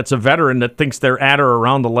everybody that's a veteran that thinks they're at or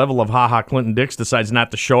around the level of HaHa Clinton-Dix decides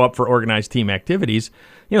not to show up for organized team activities,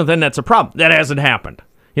 then that's a problem. That hasn't happened.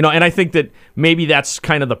 And I think that maybe that's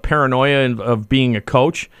kind of the paranoia of being a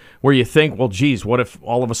coach where you think, well, geez, what if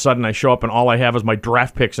all of a sudden I show up and all I have is my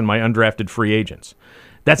draft picks and my undrafted free agents?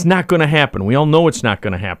 That's not going to happen. We all know it's not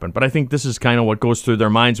going to happen. But I think this is kind of what goes through their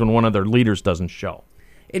minds when one of their leaders doesn't show.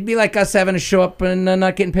 It'd be like us having to show up and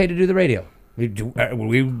not getting paid to do the radio. Are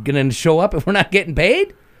we going to show up if we're not getting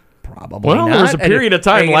paid? Probably not. Well, there was a period of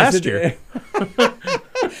time last year.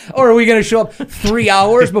 Or are we going to show up 3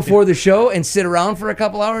 hours before the show and sit around for a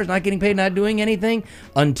couple hours, not getting paid, not doing anything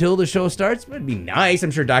until the show starts? It'd be nice.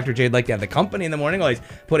 I'm sure Dr. J would like to have the company in the morning while he's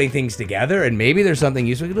putting things together, and maybe there's something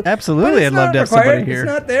useful to do. Absolutely, I'd love to have somebody here.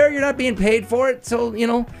 It's not there. You're not being paid for it, so,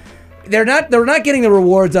 They're not getting the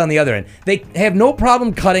rewards on the other end. They have no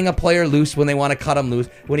problem cutting a player loose when they want to cut him loose.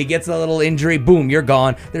 When he gets a little injury, boom, you're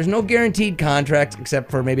gone. There's no guaranteed contracts except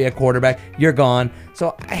for maybe a quarterback. You're gone.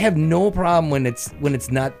 So I have no problem when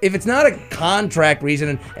it's not. If it's not a contract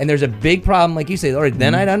reason and there's a big problem, like you say, all right,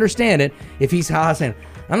 then I'd understand it. If he's saying,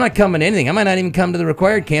 I'm not coming to anything. I might not even come to the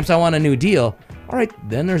required camps. I want a new deal. All right,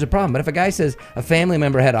 then there's a problem. But if a guy says a family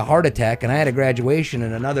member had a heart attack and I had a graduation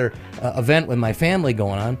and another event with my family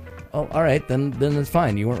going on, oh, all right, then it's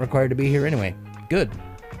fine. You weren't required to be here anyway. Good.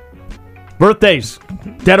 Birthdays,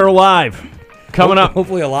 dead or alive, coming up.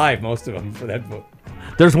 Hopefully alive, most of them for that book.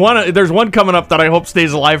 There's one coming up that I hope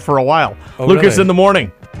stays alive for a while. Oh, Lucas really? in the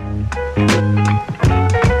morning.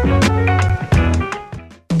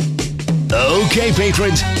 Okay,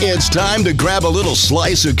 patrons, it's time to grab a little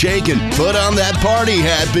slice of cake and put on that party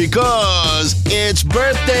hat because it's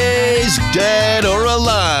birthdays, dead or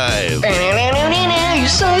alive. You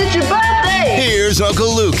said it's your birthday. Here's Uncle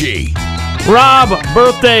Lukey. Rob,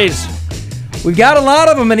 birthdays. We've got a lot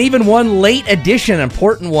of them, and even one late addition,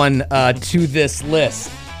 important one to this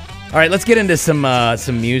list. All right, let's get into some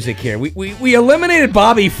music here. We eliminated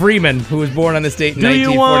Bobby Freeman, who was born on this date in 1940.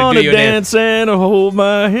 Do you want to dance and hold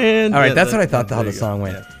my hand? All right, that's what I thought how the song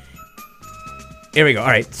went. Here we go. All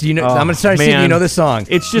right. So I'm going to start seeing if you know this song.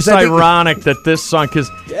 It's just ironic that this song, because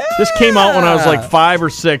this came out when I was like 5 or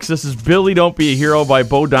 6. This is Billy Don't Be a Hero by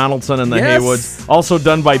Bo Donaldson and the Haywoods. Also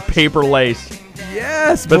done by Paper Lace.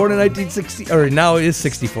 Yes, born in 1960, or now it is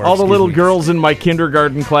 64. All the little girls in my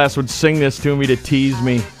kindergarten class would sing this to me to tease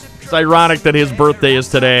me. It's ironic that his birthday is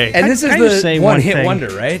today. And this is the one-hit wonder,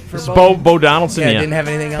 right? It's Bo Donaldson, yeah. Didn't have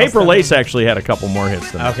anything else. Paper Lace actually had a couple more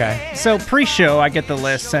hits than Okay. So pre-show, I get the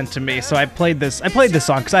list sent to me. So I played this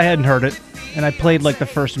song because I hadn't heard it, and I played like the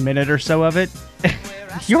first minute or so of it.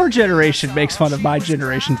 Your generation makes fun of my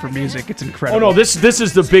generation for music. It's incredible. Oh no, this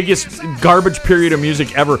is the biggest garbage period of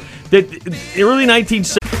music ever. The early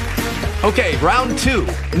 1970s. Okay, round 2.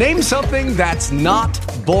 Name something that's not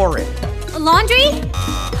boring. A laundry?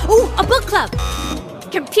 Ooh, a book club.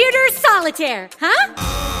 Computer solitaire, huh?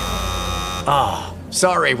 Ah,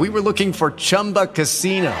 sorry, we were looking for Chumba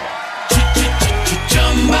Casino.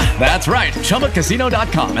 That's right,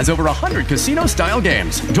 ChumbaCasino.com has over 100 casino-style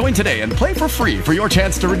games. Join today and play for free for your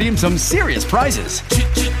chance to redeem some serious prizes.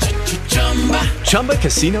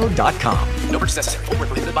 ChumbaCasino.com. No purchase necessary. Void where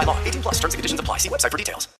prohibited by law. 18 plus. Terms and conditions apply. See website for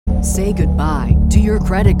details. Say goodbye to your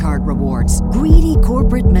credit card rewards. Greedy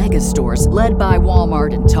corporate mega stores, led by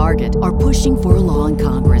Walmart and Target, are pushing for a law in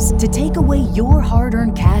Congress to take away your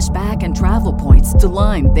hard-earned cash back and travel points to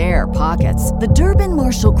line their pockets. The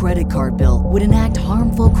Durbin-Marshall credit card bill would enact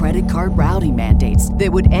harmful credit card routing mandates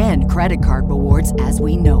that would end credit card rewards as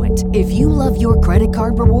we know it. If you love your credit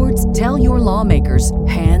card rewards, tell your lawmakers,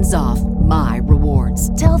 hands off my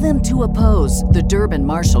rewards. Tell them to oppose the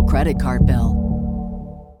Durbin-Marshall credit card bill.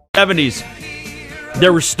 70s,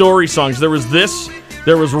 there were story songs. There was this.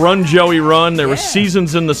 There was Run, Joey, Run. There was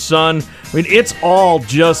Seasons in the Sun. I mean, it's all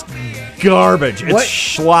just garbage. It's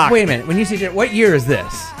schlock. Wait a minute. When you say what year is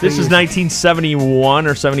this? This is 1971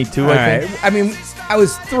 or 72, I think. I mean, I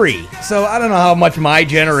was 3, so I don't know how much my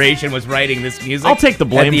generation was writing this music. I'll take the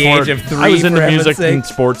blame at the for age it. of 3. I was into for music heaven's sake. and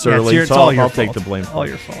sports Yeah, early, it's so all your I'll fault. take the blame for it. All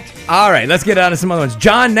your fault. All right, let's get on to some other ones.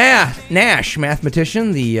 John Nash,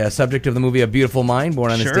 mathematician, the subject of the movie A Beautiful Mind,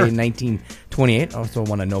 born on this day in 1928, also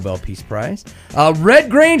won a Nobel Peace Prize. Red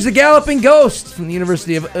Grange, the Galloping Ghost, from the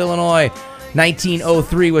University of Illinois,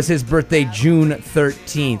 1903 was his birthday, June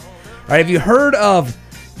 13th. All right, have you heard of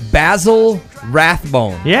Basil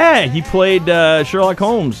Rathbone? Yeah, he played Sherlock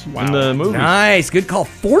Holmes in the movie. Nice, good call.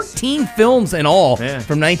 14 films in all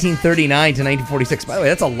from 1939 to 1946. By the way,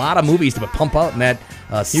 that's a lot of movies to pump out in that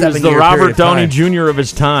 7 He was the year Robert period of Downey time. Jr. of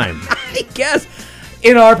his time. I guess.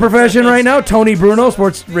 In our profession right now, Tony Bruno,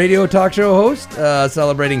 sports radio talk show host,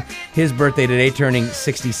 celebrating his birthday today, turning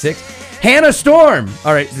 66. Hannah Storm.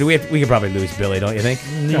 All right, we could probably lose Billy, don't you think?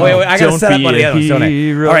 No, wait, I got to don't set up be one of the a other ones, don't I?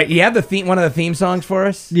 hero. All right, you have one of the theme songs for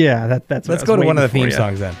us? Yeah, that's. Let's go to one of the theme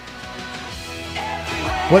songs then.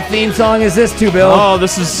 What theme song is this to, Bill? Oh,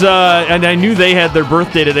 this is, and I knew they had their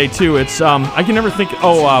birthday today too. It's, I can never think.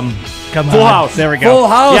 Full House. There we go. Full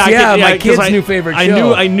House, Yeah, my 'cause kid's new favorite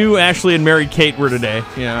show. I knew Ashley and Mary Kate were today.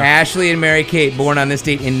 Yeah. Ashley and Mary Kate, born on this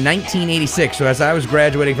date in 1986. So as I was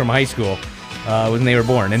graduating from high school, when they were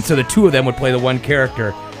born, and so the two of them would play the one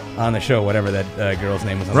character on the show, whatever that girl's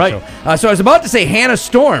name was on the show. So I was about to say Hannah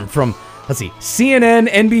Storm from, let's see, CNN,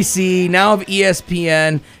 NBC, now of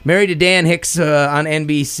ESPN, married to Dan Hicks on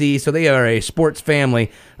NBC. So they are a sports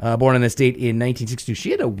family, born on this date in 1962.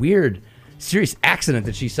 She had a weird, serious accident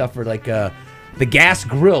that she suffered, like the gas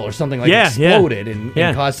grill or something exploded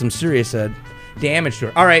and caused some serious damage to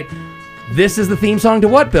her. All right, this is the theme song to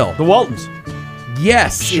what, Bill? The Waltons.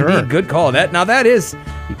 Yes, Sure. indeed. Good call. That is,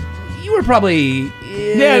 you were probably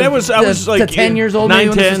I was like 10 years old, 9,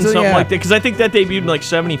 maybe, 10, still, something yeah. like that. Because I think that debuted in like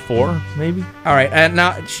 74, maybe. All right, and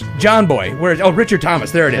now John Boy. Richard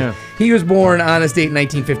Thomas. There it is. Yeah. He was born on this date in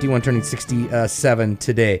 1951, turning 67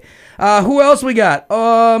 today. Who else we got?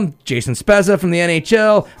 Jason Spezza from the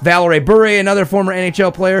NHL. Valerie Bure, another former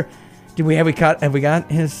NHL player. Have we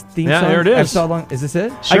got his theme song? Yeah, there it is. I've saw long. Is this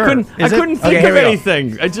it? Sure. I couldn't think of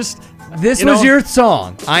anything. This was your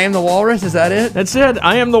song. I Am the Walrus. Is that it? That's it.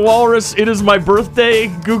 I Am the Walrus. It is my birthday.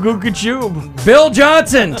 Goo Goo Gachoob. Bill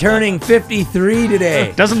Johnson turning 53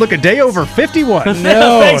 today. Doesn't look a day over 51.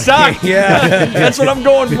 No. Thanks, Doc. Yeah. That's what I'm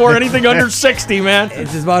going for. Anything under 60, man.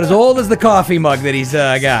 It's about as old as the coffee mug that he's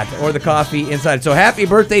got, or the coffee inside. So happy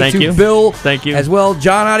birthday Thank to you. Bill. Thank you. As well,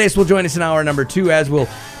 John Adias will join us in hour number 2, as will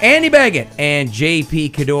Andy Baggett and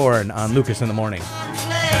JP Cadorn on Lucas in the Morning.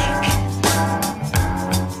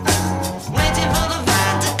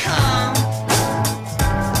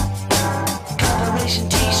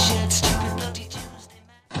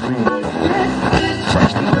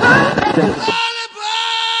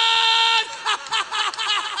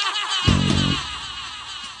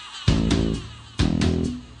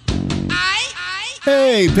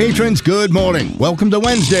 Hey, patrons, good morning. Welcome to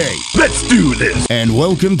Wednesday. Let's do this. And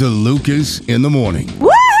welcome to Lucas in the Morning.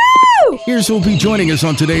 Woohoo! Here's who'll be joining us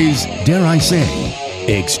on today's, dare I say,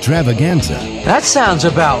 extravaganza. That sounds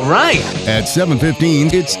about right. At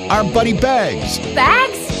 7:15, it's our buddy Bags.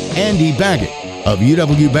 Bags? Andy Baggett of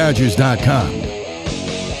UWBadgers.com.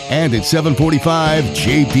 And at 7:45,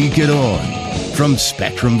 JP Kidon from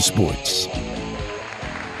Spectrum Sports.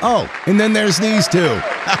 Oh, and then there's these two.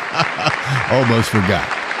 Almost forgot.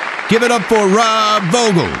 Give it up for Rob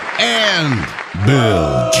Vogel and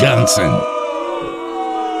Bill Johnson.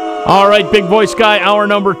 All right, Big Voice Guy, hour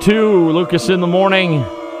number 2, Lucas in the Morning.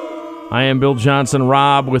 I am Bill Johnson,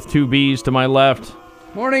 Rob with 2 B's to my left.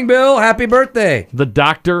 Morning, Bill. Happy birthday. The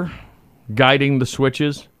doctor guiding the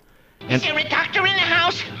switches. Is there a doctor in the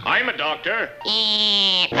house? I'm a doctor.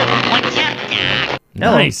 What's up, Doc?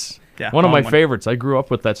 Nice. Yeah, one of my one. favorites. I grew up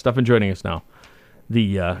with that stuff and joining us now.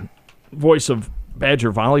 The voice of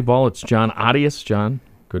Badger Volleyball, it's John Audius. John,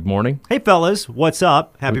 good morning. Hey, fellas. What's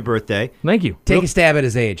up? Happy birthday. Thank you. Take a stab at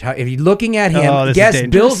his age. If you're looking at him, Oh, this is guess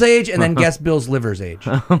dangerous. Bill's age and then guess Bill's liver's age.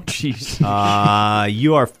 Oh, jeez.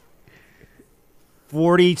 You are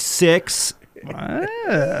 46, and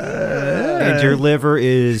your liver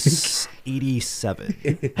is 87.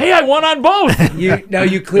 Hey, I won on both.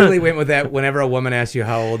 You clearly went with that. Whenever a woman asks you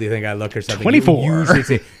how old do you think I look or something, 24. You usually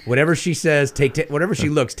say whatever she says. Whatever she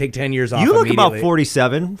looks. Take 10 years off. You look about immediately.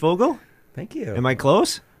 47, Vogel. Thank you. Am I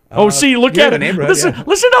close? Oh, see, look you're at the it. neighborhood, Listen, yeah.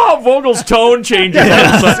 listen to how Vogel's tone changes.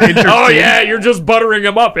 Oh, yeah, you're just buttering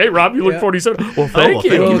him up. Hey, Rob, you look 47. Well, thank you.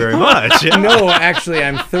 Thank you very much. No, actually,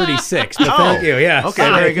 I'm 36. But thank you. Yeah. Okay,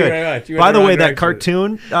 So very thank you good. very much. You By went the the way, wrong that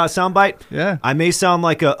direction. cartoon soundbite, Yeah. I may sound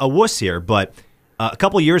like a wuss here, but a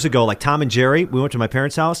couple years ago, like Tom and Jerry, we went to my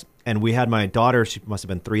parents' house, and we had my daughter, she must have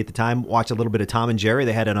been 3 at the time, watch a little bit of Tom and Jerry.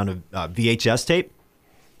 They had it on a VHS tape.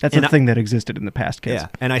 That's a thing that existed in the past, kids. Yeah,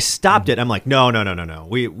 and I stopped it. I'm like, no.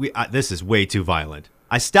 This is way too violent.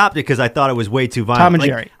 I stopped it because I thought it was way too violent. Tom and Like,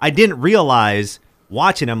 Jerry. I didn't realize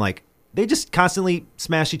watching. I'm like, they just constantly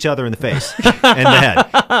smash each other in the face and the head.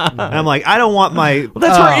 And I'm like, I don't want my. Well,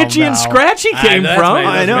 that's where Itchy and Scratchy came from.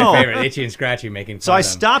 I know. My favorite. Itchy and Scratchy making fun So I of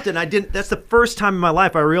them. stopped it, and I didn't. That's the first time in my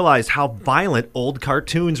life I realized how violent old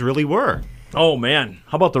cartoons really were. Oh, man.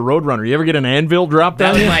 How about the Roadrunner? You ever get an anvil dropped That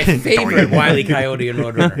on was you? my favorite Wile E. Coyote and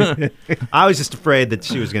Roadrunner. I was just afraid that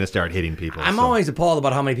she was going to start hitting people. I'm always appalled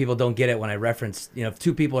about how many people don't get it when I reference, if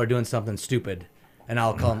 2 people are doing something stupid, and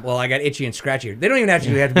I'll call them, well, I got Itchy and Scratchy. They don't even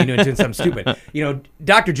actually have to be doing something stupid.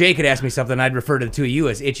 Dr. J could ask me something, I'd refer to the 2 of you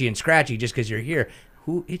as Itchy and Scratchy just because you're here.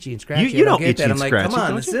 Who Itchy and Scratchy? You I don't know get Itchy that. and I'm like, Scratchy, come on,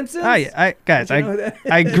 don't The you? Simpsons? Guys, Don't you know who that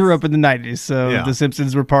I is? grew up in the 90s, so Yeah. The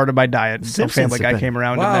Simpsons were part of my diet until Simpsons Family Guy have been- came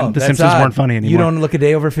around, Wow, and then The that's Simpsons odd. weren't funny anymore. You don't look a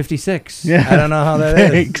day over 56. Yeah. I don't know how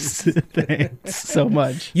that is. Thanks so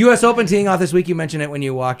much. U.S. Open teeing off this week. You mentioned it when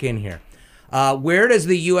you walk in here. Where does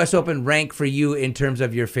the U.S. Open rank for you in terms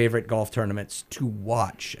of your favorite golf tournaments to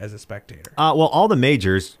watch as a spectator? Well, all the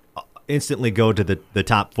majors instantly go to the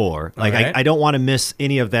top 4. Like right. I don't want to miss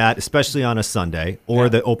any of that, especially on a Sunday or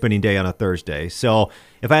the opening day on a Thursday. So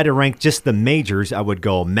if I had to rank just the majors, I would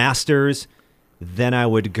go Masters, then I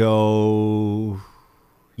would go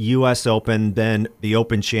U.S. Open, then the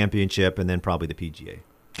Open Championship, and then probably the PGA.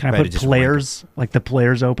 Can If I had to put just rank Players, like the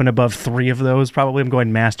Players Open above 3 of those? Probably I'm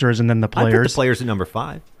going Masters and then the it. I put Players. the Players at number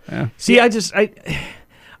 5. Yeah. See, I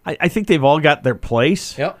think they've all got their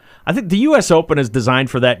place. Yep. I think the U.S. Open is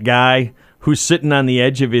designed for that guy who's sitting on the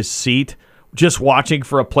edge of his seat just watching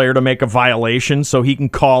for a player to make a violation so he can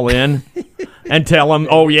call in and tell him,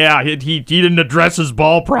 oh, yeah, he didn't address his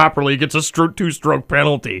ball properly. He gets a 2-stroke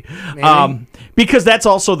penalty. Because that's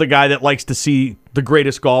also the guy that likes to see the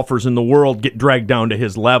greatest golfers in the world get dragged down to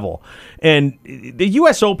his level. And the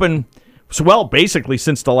U.S. Open, well, basically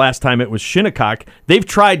since the last time it was Shinnecock, they've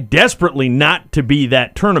tried desperately not to be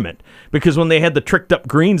that tournament. Because when they had the tricked up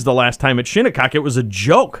greens the last time at Shinnecock, it was a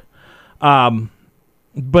joke.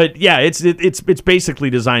 But yeah, it's basically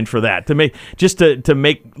designed for that, to make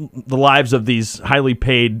the lives of these highly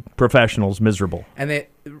paid professionals miserable. And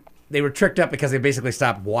they were tricked up because they basically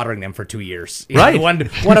stopped watering them for 2 years. Right. One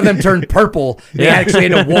of them turned purple. They Yeah. actually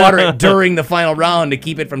had to water it during the final round to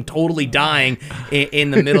keep it from totally dying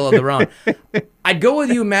in the middle of the round. I'd go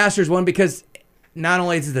with you, Masters one, because not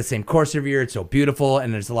only is it the same course every year, it's so beautiful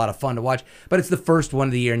and it's a lot of fun to watch, but it's the first one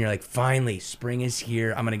of the year and you're like, finally, spring is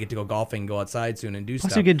here. I'm going to get to go golfing, go outside soon and do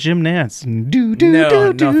Plus stuff. you get Jim Nance. No,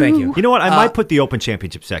 thank you. You know what? I might put the Open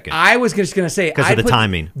Championship second. I was just going to say. Because of the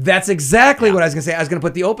timing. That's exactly what I was going to say. I was going to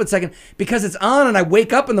put the Open second because it's on and I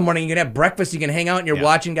wake up in the morning, you can have breakfast, you can hang out and you're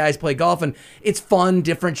watching guys play golf and it's fun,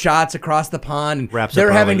 different shots across the pond. And Wraps up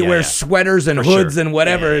they're having early, to wear sweaters and hoods and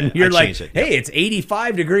whatever. And you're like, hey, it's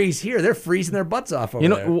 85 degrees here. They're freezing their butts off over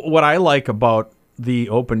there. What I like about the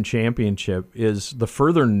Open Championship is the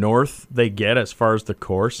further north they get as far as the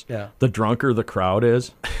course, the drunker the crowd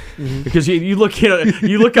is. Because you look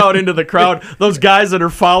out into the crowd, those guys that are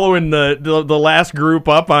following the last group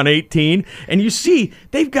up on 18, and you see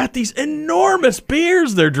they've got these enormous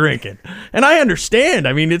beers they're drinking. And I understand.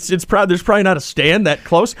 I mean, there's probably not a stand that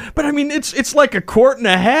close, but I mean it's like a quart and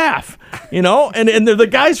a half, and they're the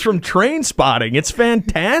guys from Train Spotting. It's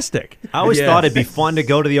fantastic. I always thought it'd be fun to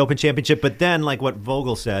go to the Open Championship, but then like what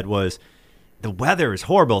Vogel said was the weather is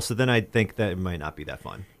horrible, so then I think that it might not be that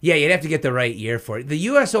fun. Yeah, you'd have to get the right year for it. The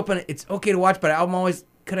U.S. Open, it's okay to watch, but I'm always,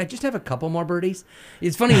 could I just have a couple more birdies?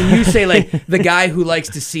 It's funny when you say, like, the guy who likes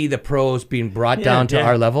to see the pros being brought down to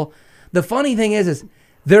our level. The funny thing is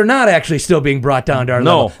they're not actually still being brought down to our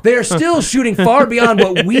level. They are still shooting far beyond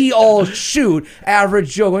what we all shoot,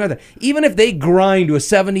 average Joe going out there. Even if they grind to a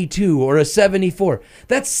 72 or a 74,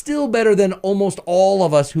 that's still better than almost all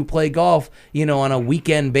of us who play golf, on a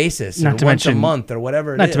weekend basis or once a month or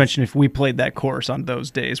whatever it is. Not to mention if we played that course on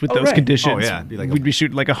those days with those conditions, we'd be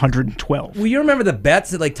shooting like 112. Well, you remember the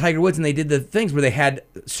bets that like Tiger Woods and they did the things where they had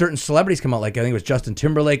certain celebrities come out, like I think it was Justin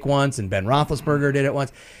Timberlake once and Ben Roethlisberger did it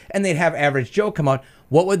once, and they'd have average Joe come out.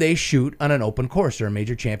 What would they shoot on an open course or a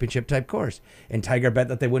major championship type course? And Tiger bet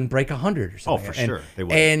that they wouldn't break 100 or something. Oh, for sure. They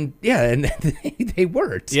would. And they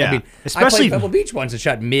worked. Yeah. I mean, Especially I played Pebble Beach once and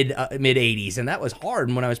shot mid 80s, and that was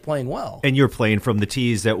hard when I was playing well. And you're playing from the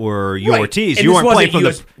tees that were your tees. And you this weren't playing from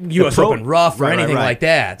US, the US pro, Open rough or anything like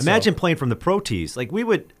that. Imagine playing from the pro tees. Like it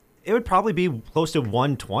would probably be close to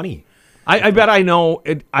 120. I bet I know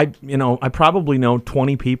it. I probably know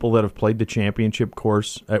 20 people that have played the championship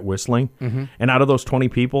course at Whistling, and out of those 20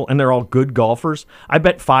 people, and they're all good golfers, I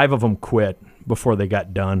bet 5 of them quit before they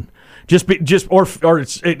got done. Or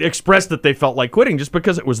it expressed that they felt like quitting just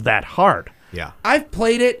because it was that hard. Yeah, I've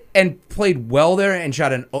played it and played well there and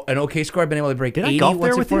shot an okay score. I've been able to break 80 I golf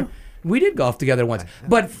there once with before. you? We did golf together once.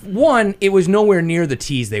 But one, it was nowhere near the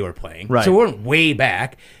tees they were playing. Right. So we weren't way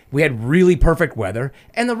back. We had really perfect weather,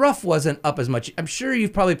 and the rough wasn't up as much. I'm sure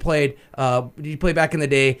you've probably played, did you play back in the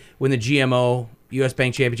day when the GMO U.S.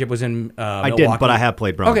 Bank Championship was in Milwaukee? I didn't, but I have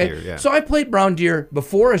played Brown Deer, yeah. So I played Brown Deer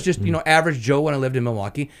before as just, average Joe when I lived in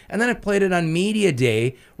Milwaukee, and then I played it on media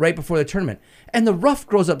day right before the tournament. And the rough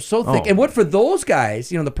grows up so thick. And what for those guys,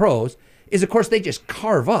 the pros, is, of course, they just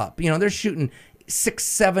carve up. They're shooting 6,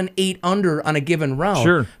 7, 8 under on a given round.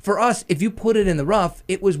 Sure. For us, if you put it in the rough,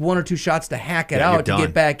 it was 1 or 2 shots to hack it out to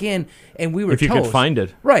get back in, and we were if you toast. could find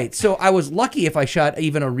it. Right. So I was lucky if I shot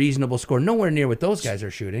even a reasonable score, nowhere near what those guys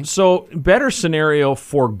are shooting. So better scenario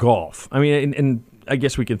for golf. I mean, and I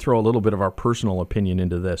guess we can throw a little bit of our personal opinion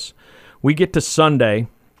into this. We get to Sunday,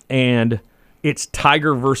 and it's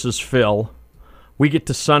Tiger versus Phil. We get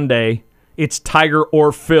to Sunday, it's Tiger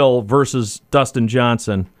or Phil versus Dustin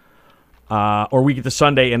Johnson. Or we get to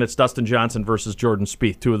Sunday and it's Dustin Johnson versus Jordan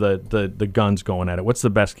Spieth, 2 of the guns going at it. What's the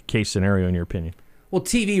best case scenario in your opinion? Well,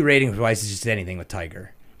 TV ratings-wise, it's just anything with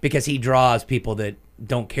Tiger because he draws people that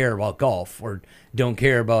don't care about golf or don't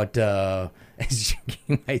care about, as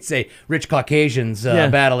you might say, rich Caucasians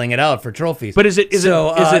battling it out for trophies. But is it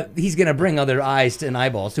he's going to bring other eyes and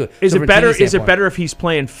eyeballs to it. Is it better? Is it better if he's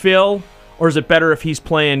playing Phil, or is it better if he's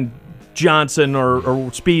playing Johnson or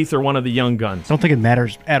Spieth or one of the young guns? I don't think it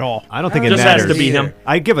matters at all. I don't think it just matters. Has to be him.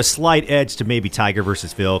 I'd give a slight edge to maybe Tiger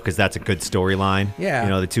versus Phil because that's a good storyline.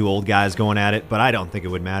 Yeah. The 2 old guys going at it, but I don't think it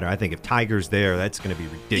would matter. I think if Tiger's there, that's going to be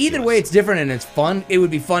ridiculous. Either way, it's different and it's fun. It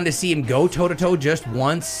would be fun to see him go toe-to-toe just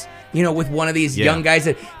once, with one of these young guys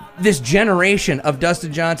that this generation of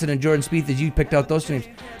Dustin Johnson and Jordan Spieth, as you picked out those 2 names,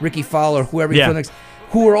 Ricky Fowler, whoever you feel next,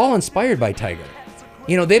 who were all inspired by Tiger.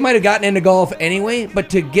 They might have gotten into golf anyway, but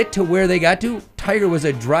to get to where they got to, Tiger was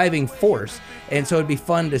a driving force. And so it'd be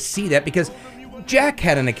fun to see that because Jack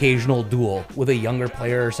had an occasional duel with a younger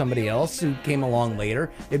player or somebody else who came along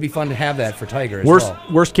later. It'd be fun to have that for Tiger as well.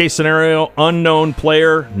 Worst case scenario, unknown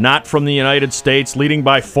player, not from the United States, leading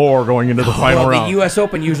by 4 going into the final round. The U.S.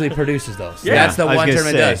 Open usually produces those. Yeah, that's the one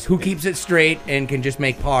tournament say. does. Who keeps it straight and can just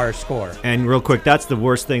make par score. And real quick, that's the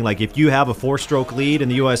worst thing. Like if you have a 4-stroke lead in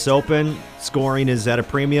the U.S. Open, scoring is at a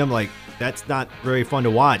premium. Like that's not very fun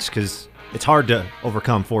to watch because it's hard to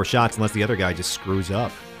overcome 4 shots unless the other guy just screws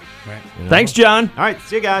up. Right. You know? Thanks, John. All right,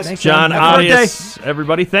 see you guys. Thanks, John Happy Arias,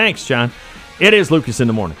 everybody. Thanks, John. It is Lucas in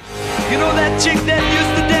the Morning. You know that chick that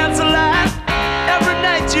used to dance a lot? Every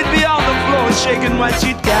night she'd be on the floor shaking what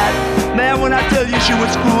she'd got. Man, when I tell you she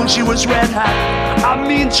was cool, she was red hot. I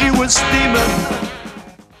mean, she was steaming.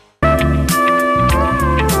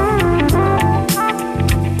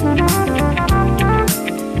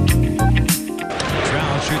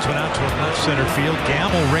 Shoots one out toward left center field.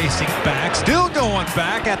 Gamble racing back, still going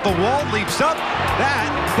back at the wall, leaps up.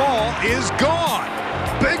 That ball is gone.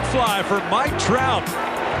 Big fly for Mike Trout.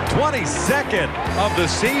 22nd of the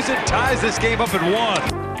season, ties this game up at 1.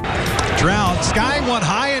 Trout skying one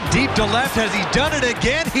high and deep to left. Has he done it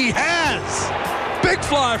again? He has. Big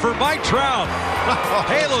fly for Mike Trout.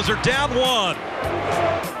 Halos are down 1.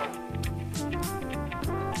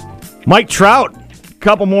 Mike Trout,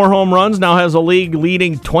 couple more home runs, now has a league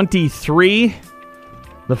leading 23.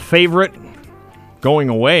 The favorite going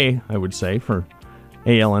away, I would say, for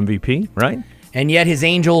AL MVP, right? And yet his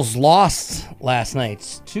Angels lost last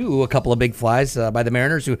night to a couple of big flies by the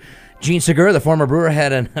Mariners, who Gene Segura, the former Brewer,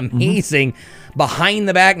 had an amazing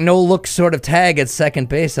behind-the-back, no-look sort of tag at second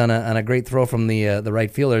base on a great throw from the right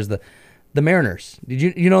fielders. The Mariners. Did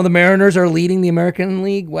you know the Mariners are leading the American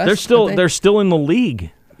League West? They're still in the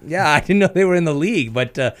league. Yeah, I didn't know they were in the league,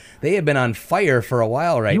 but they have been on fire for a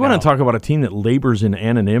while right now. You want to talk about a team that labors in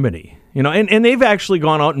anonymity, and they've actually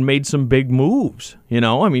gone out and made some big moves.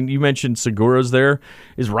 I mean, you mentioned Segura's there.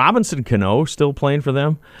 Is Robinson Cano still playing for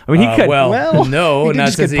them? I mean, no,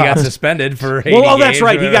 not since he got suspended for 80 that's games.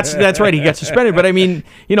 right. That's right. He got suspended. But I mean,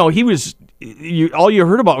 he was. All you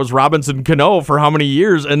heard about was Robinson Cano for how many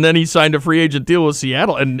years, and then he signed a free agent deal with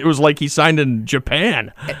Seattle, and it was like he signed in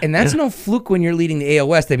Japan. And that's no fluke when you're leading the AL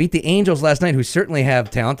West. They beat the Angels last night, who certainly have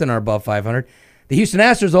talent and are above 500. The Houston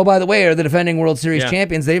Astros, oh, by the way, are the defending World Series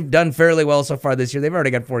champions. They've done fairly well so far this year. They've already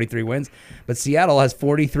got 43 wins, but Seattle has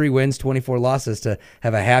 43 wins, 24 losses to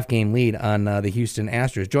have a half-game lead on the Houston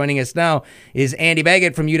Astros. Joining us now is Andy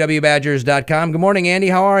Baggett from UWBadgers.com. Good morning, Andy.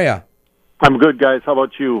 How are you? I'm good, guys. How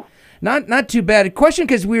about you? Not too bad. A question,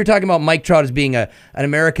 because we were talking about Mike Trout as being an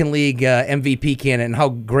American League MVP candidate and how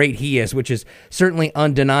great he is, which is certainly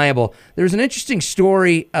undeniable. There's an interesting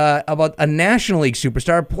story about a National League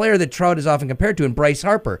superstar, a player that Trout is often compared to, and Bryce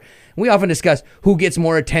Harper. We often discuss who gets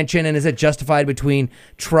more attention and is it justified between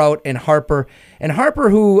Trout and Harper. And Harper,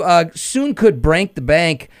 who soon could break the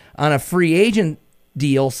bank on a free agent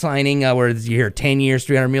deal signing, where you hear 10 years,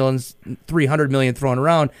 $300 million thrown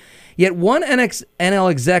around. Yet one NL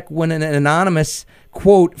exec, when an anonymous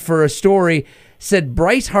quote for a story, said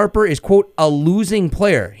Bryce Harper is, quote, a losing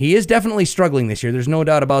player. He is definitely struggling this year. There's no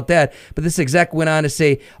doubt about that. But this exec went on to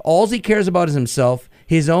say all he cares about is himself,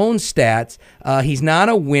 his own stats. He's not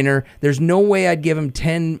a winner. There's no way I'd give him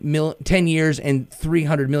 10 years and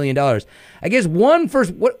 $300 million. I guess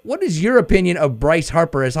first, what is your opinion of Bryce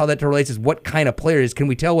Harper as how that relates as what kind of player he is? Can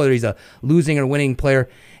we tell whether he's a losing or winning player?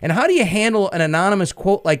 And how do you handle an anonymous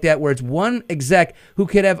quote like that where it's one exec who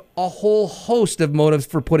could have a whole host of motives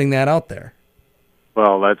for putting that out there?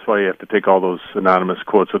 Well, that's why you have to take all those anonymous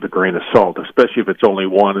quotes with a grain of salt, especially if it's only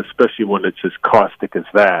one, especially when it's as caustic as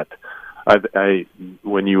that.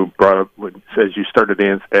 When you brought up, as you started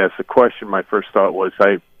to ask the question, my first thought was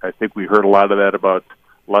I think we heard a lot of that about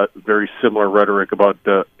very similar rhetoric about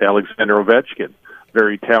Alexander Ovechkin.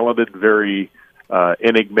 Very talented, very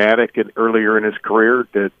enigmatic, and earlier in his career,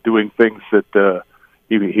 doing things that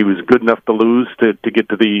he was good enough to lose to get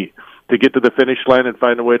to the finish line and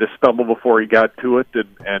find a way to stumble before he got to it,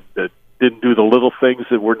 and didn't do the little things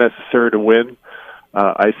that were necessary to win.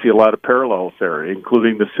 I see a lot of parallels there,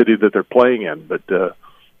 including the city that they're playing in. But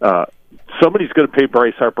somebody's going to pay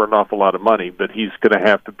Bryce Harper an awful lot of money, but he's going to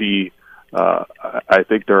have to be. I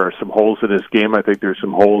think there are some holes in his game. I think there's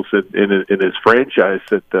some holes in his franchise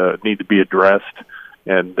that need to be addressed.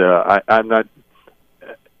 And I'm not.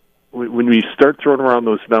 When we start throwing around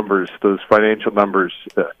those numbers, those financial numbers,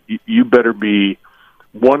 you better be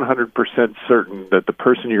 100% certain that the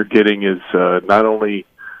person you're getting is not only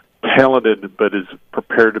talented, but is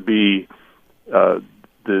prepared to be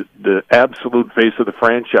the absolute face of the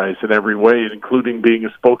franchise in every way, including being a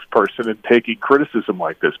spokesperson and taking criticism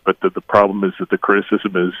like this. But the problem is that the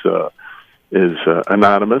criticism is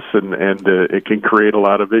anonymous, and it can create a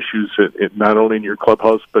lot of issues, not only in your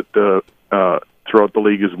clubhouse, but throughout the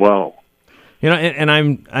league as well. And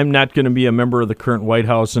I'm not going to be a member of the current White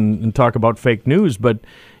House and talk about fake news, but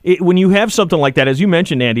when you have something like that, as you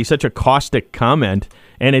mentioned, Andy, such a caustic comment,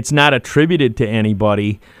 and it's not attributed to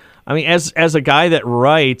anybody, I mean, as a guy that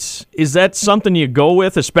writes, is that something you go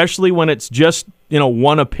with, especially when it's just,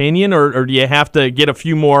 one opinion, or do you have to get a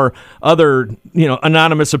few more other,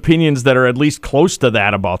 anonymous opinions that are at least close to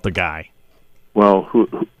that about the guy? Well,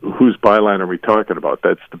 whose byline are we talking about?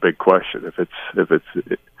 That's the big question. If it's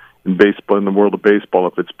in baseball, in the world of baseball,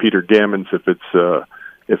 if it's Peter Gammons, if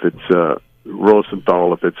it's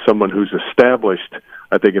Rosenthal, if it's someone who's established,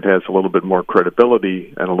 I think it has a little bit more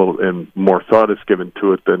credibility and more thought is given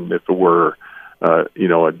to it than if it were,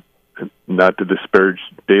 not to disparage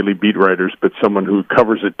daily beat writers, but someone who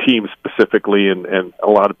covers a team specifically and a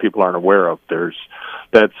lot of people aren't aware of.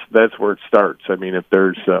 That's where it starts. I mean, if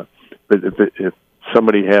there's if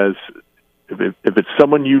somebody has, if it's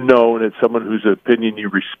someone and it's someone whose opinion you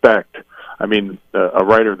respect, I mean, a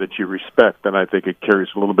writer that you respect, then I think it carries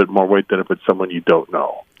a little bit more weight than if it's someone you don't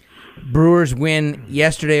know. Brewers win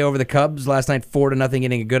yesterday over the Cubs. Last night, 4-0,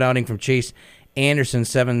 getting a good outing from Chase Anderson,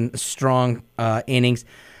 7 strong innings.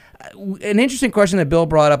 An interesting question that Bill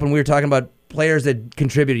brought up when we were talking about players that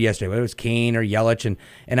contributed yesterday, whether it was Kane or Yelich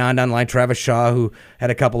and on down the line, Travis Shaw, who had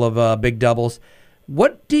a couple of big doubles.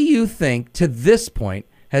 What do you think, to this point,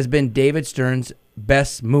 has been David Stearns'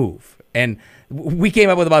 best move? And we came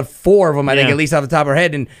up with about 4 of them, I think, at least off the top of our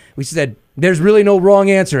head, and we said, there's really no wrong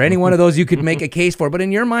answer. Any one of those you could make a case for. But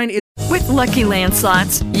in your mind... With Lucky Land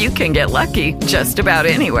Slots, you can get lucky just about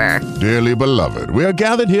anywhere. Dearly beloved, we are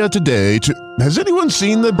gathered here today to... Has anyone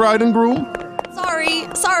seen the bride and groom?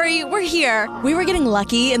 Sorry, we're here. We were getting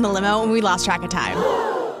lucky in the limo and we lost track of time.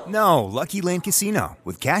 No, Lucky Land Casino,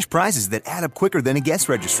 with cash prizes that add up quicker than a guest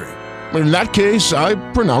registry. In that case, I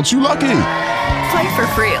pronounce you lucky. Play for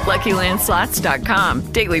free at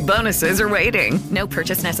LuckyLandSlots.com. Daily bonuses are waiting. No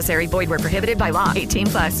purchase necessary. Void where prohibited by law.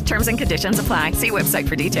 18+. Terms and conditions apply. See website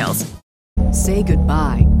for details. Say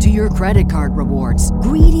goodbye to your credit card rewards.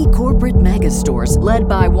 Greedy corporate mega stores, led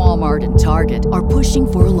by Walmart and Target, are pushing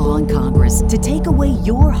for a law in Congress to take away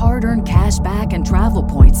your hard-earned cash back and travel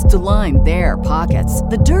points to line their pockets.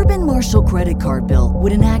 The Durbin-Marshall credit card bill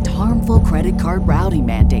would enact harmful credit card routing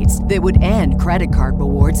mandates that would end credit card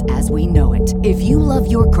rewards as we know it. If you love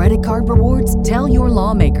your credit card rewards, tell your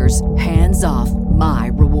lawmakers, hands off my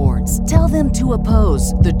rewards. Tell them to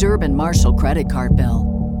oppose the Durbin-Marshall credit card bill.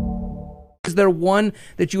 Is there one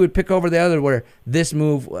that you would pick over the other where this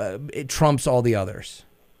move it trumps all the others?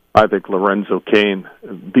 I think Lorenzo Cain,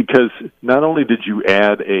 because not only did you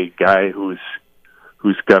add a guy who's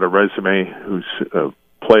got a resume, who's a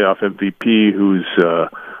playoff MVP, who's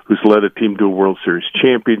led a team to a World Series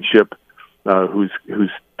championship, who's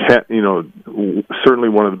certainly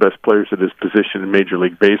one of the best players at his position in Major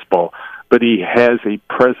League Baseball, but he has a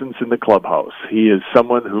presence in the clubhouse. He is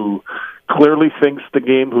someone who clearly thinks the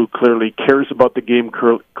game, who clearly cares about the game,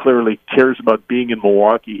 clearly cares about being in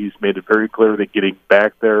Milwaukee. He's made it very clear that getting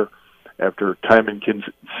back there after time in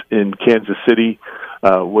Kansas City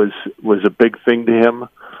was a big thing to him.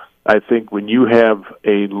 I think when you have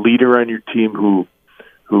a leader on your team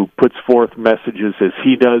who puts forth messages as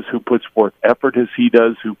he does, who puts forth effort as he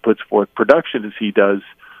does, who puts forth production as he does,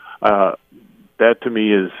 that to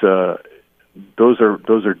me is those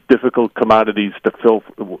are difficult commodities to fill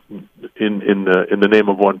in the name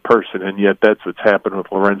of one person, and yet that's what's happened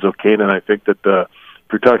with Lorenzo Cain. And I think that if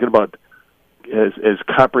you're talking about as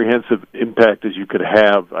comprehensive impact as you could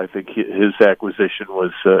have, I think his acquisition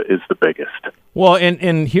is the biggest. Well,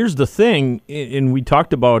 and here's the thing, and we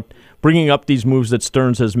talked about bringing up these moves that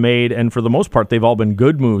Stearns has made, and for the most part, they've all been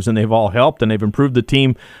good moves, and they've all helped, and they've improved the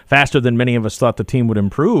team faster than many of us thought the team would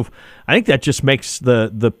improve. I think that just makes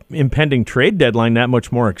the impending trade deadline that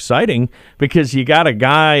much more exciting, because you got a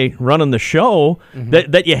guy running the show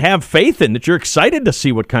that you have faith in, that you're excited to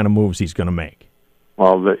see what kind of moves he's going to make.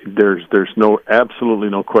 Well, there's absolutely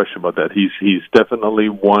no question about that. He's definitely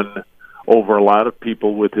won over a lot of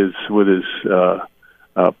people with his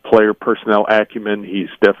player personnel acumen. He's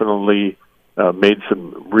definitely made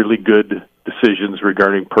some really good decisions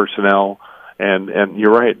regarding personnel, and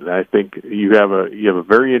you're right. I think you have a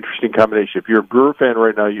very interesting combination. If you're a Brewer fan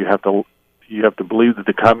right now, you have to believe that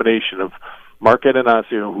the combination of Mark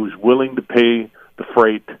Adonasio, who's willing to pay the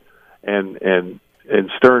freight, and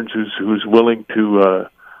Stearns, who's willing to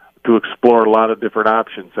explore a lot of different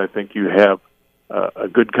options. I think you have a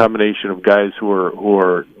good combination of guys who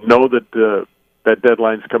are know that that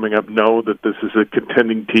deadline's coming up, know that this is a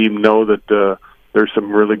contending team, know that there's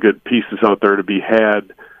some really good pieces out there to be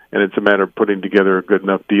had, and it's a matter of putting together a good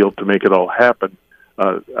enough deal to make it all happen.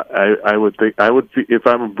 I would if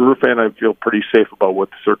I'm a Brewer fan, I'd feel pretty safe about what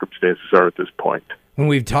the circumstances are at this point. when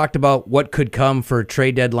we've talked about what could come for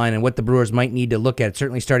trade deadline and what the Brewers might need to look at,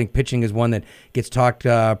 certainly starting pitching is one that gets talked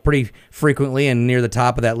pretty frequently and near the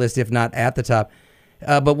top of that list, if not at the top.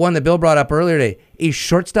 But one that Bill brought up earlier today, is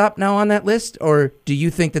shortstop now on that list? Or do you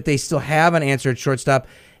think that they still have an answer at shortstop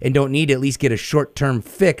and don't need to at least get a short-term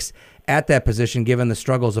fix at that position given the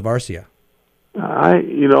struggles of Arcia?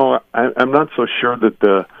 I'm not so sure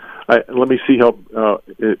that let me see how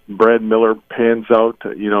Brad Miller pans out.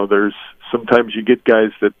 There's sometimes you get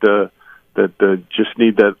guys that just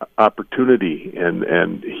need that opportunity,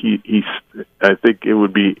 and he's. I think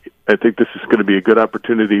this is going to be a good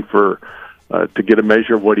opportunity for to get a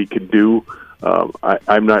measure of what he can do.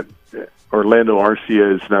 I'm not. Orlando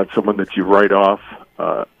Arcia is not someone that you write off,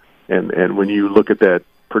 and when you look at that.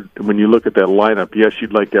 When you look at that lineup, yes,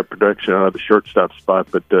 you'd like that production out of the shortstop spot,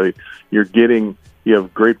 but you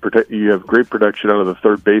have great production out of the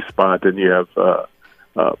third base spot, and you have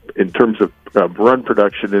in terms of run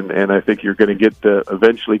production, and I think you're going to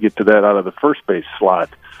eventually get to that out of the first base slot.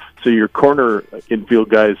 So your corner infield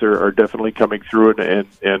guys are definitely coming through,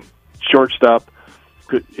 and shortstop.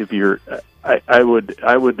 I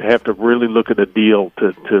would have to really look at a deal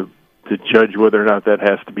to judge whether or not that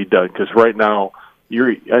has to be done, because right now.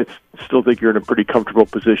 I still think you're in a pretty comfortable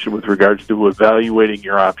position with regards to evaluating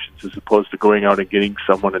your options as opposed to going out and getting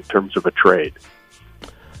someone in terms of a trade.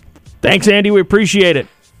 Thanks, Andy. We appreciate it.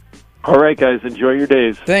 All right, guys. Enjoy your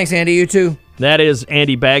days. Thanks, Andy. You too. That is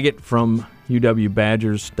Andy Baggett from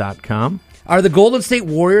UWBadgers.com. Are the Golden State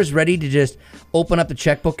Warriors ready to just open up the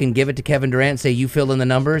checkbook and give it to Kevin Durant and say, you fill in the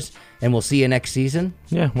numbers, and we'll see you next season?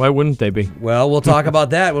 Yeah, why wouldn't they be? Well, we'll talk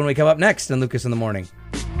about that when we come up next on Lucas in the Morning.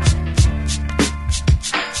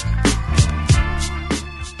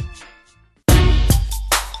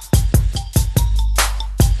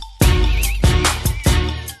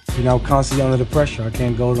 Constantly under the pressure. I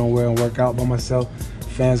can't go nowhere and work out by myself.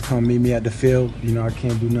 Fans come meet me at the field. I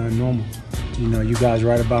can't do nothing normal. You guys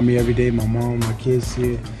write about me every day. My mom, my kids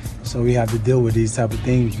see it. So we have to deal with these type of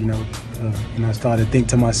things, and I started to think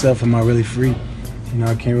to myself, am I really free?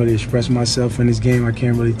 I can't really express myself in this game. I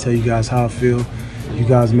can't really tell you guys how I feel. You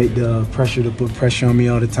guys make the pressure to put pressure on me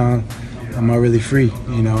all the time. Am I really free?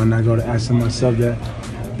 And I go to asking myself that,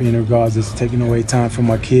 in regards to taking away time from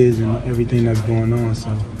my kids and everything that's going on.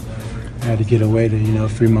 So I had to get away to,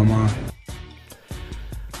 free my mind.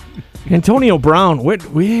 Antonio Brown,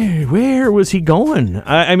 where was he going?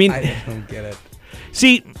 I mean, I don't get it.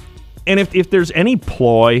 See, and if there's any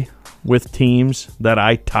ploy with teams that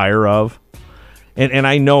I tire of, and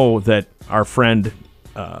I know that our friend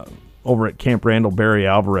over at Camp Randall, Barry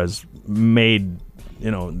Alvarez, made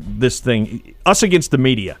this thing us against the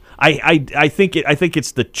media. I think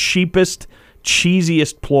it's the cheapest,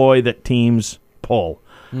 cheesiest ploy that teams pull.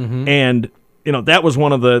 Mm-hmm. And, that was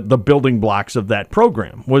one of the building blocks of that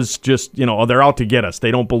program was just, they're out to get us.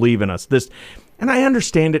 They don't believe in us. And I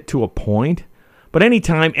understand it to a point. But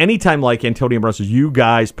anytime like Antonio Brown says, you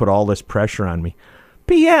guys put all this pressure on me.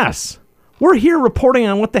 BS. We're here reporting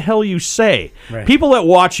on what the hell you say. Right. People that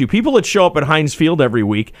watch you, people that show up at Heinz Field every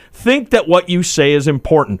week, think that what you say is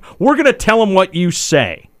important. We're going to tell them what you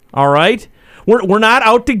say. All right? We're not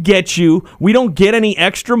out to get you. We don't get any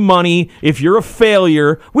extra money if you're a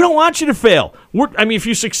failure. We don't want you to fail. If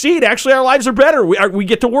you succeed, actually our lives are better. We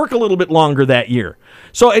get to work a little bit longer that year.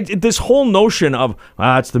 So this whole notion of,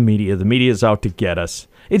 it's the media. The media is out to get us.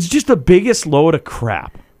 It's just the biggest load of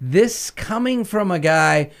crap. This coming from a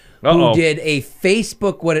guy who did a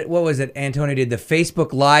Facebook, what was it, Antonio did, the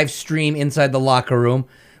Facebook live stream inside the locker room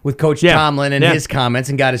with Coach Tomlin and his comments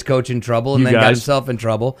and got his coach in trouble and got himself in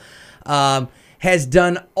trouble. Has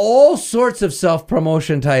done all sorts of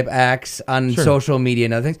self-promotion type acts on social media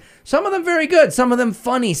and other things. Some of them very good, some of them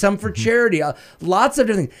funny, some for charity, lots of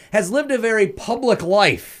different things. Has lived a very public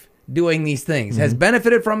life doing these things, has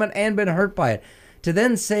benefited from it and been hurt by it. To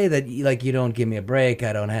then say that, you don't give me a break,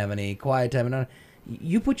 I don't have any quiet time,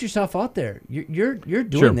 you put yourself out there. You're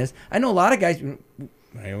doing this. I know a lot of guys.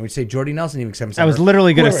 I would say Jordy Nelson even. I was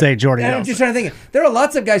literally going to say Jordy Nelson. I'm just trying to think. There are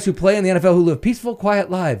lots of guys who play in the NFL who live peaceful, quiet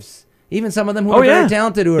lives. Even some of them who are very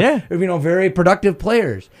talented, who are very productive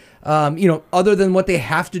players. Other than what they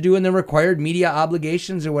have to do in their required media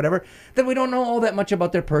obligations or whatever, that we don't know all that much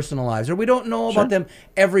about their personal lives, or we don't know about them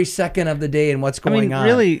every second of the day and what's going on.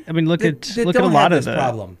 Really, look at a lot of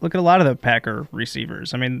the Packer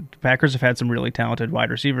receivers. The Packers have had some really talented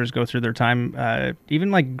wide receivers go through their time.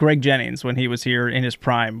 Even like Greg Jennings, when he was here in his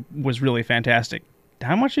prime, was really fantastic.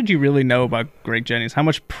 how much did you really know about Greg Jennings? How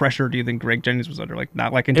much pressure do you think Greg Jennings was under? Like,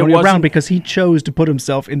 not like Antonio Brown, because he chose to put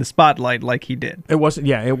himself in the spotlight like he did. It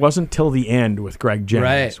wasn't till the end with Greg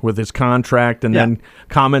Jennings, with his contract and then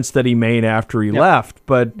comments that he made after he left.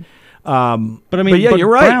 But you're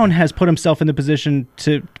right. Brown has put himself in the position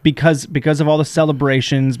to because of all the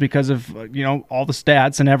celebrations, because of all the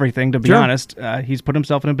stats and everything. To be honest, he's put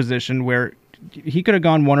himself in a position where he could have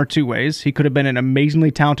gone one or two ways. He could have been an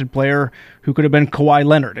amazingly talented player who could have been Kawhi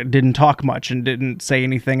Leonard and didn't talk much and didn't say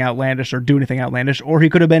anything outlandish or do anything outlandish, or he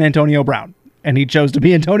could have been Antonio Brown. And he chose to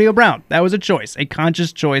be Antonio Brown. That was a choice, a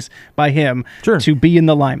conscious choice by him to be in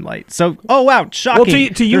the limelight. So, wow, shocking. Well,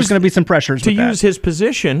 there's going to be some pressures to use his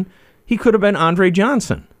position. He could have been Andre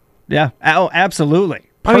Johnson. Yeah. Oh,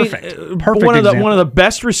 absolutely. Perfect. Perfect. One of the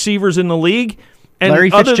best receivers in the league. And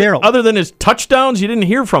Larry Fitzgerald. Other than his touchdowns, you didn't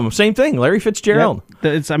hear from him. Same thing, Larry Fitzgerald.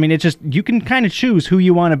 Yep. It's just, you can kind of choose who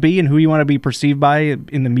you want to be and who you want to be perceived by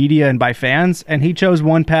in the media and by fans. And he chose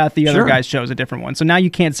one path, the other guys chose a different one. So now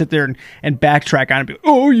you can't sit there and backtrack on it and be,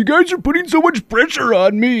 oh, you guys are putting so much pressure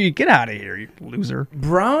on me. Get out of here, you loser.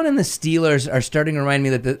 Brown and the Steelers are starting to remind me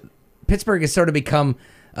that the Pittsburgh has sort of become,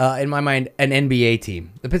 in my mind, an NBA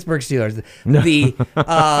team. The Pittsburgh Steelers.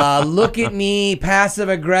 The look at me, passive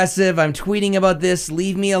aggressive. I'm tweeting about this.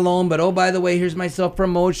 Leave me alone. But oh, by the way, here's my self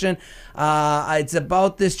promotion. It's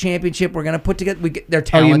about this championship we're gonna put together. They're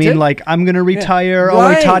talented. Oh, you mean like I'm gonna retire? Yeah.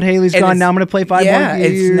 Right. Oh, Todd Haley's gone. Now I'm gonna play 5 more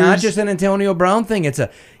years. It's not just an Antonio Brown thing. It's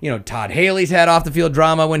Todd Haley's had off the field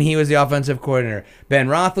drama when he was the offensive coordinator. Ben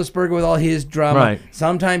Roethlisberger with all his drama. Right.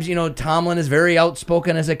 Sometimes Tomlin is very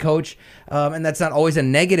outspoken as a coach, and that's not always a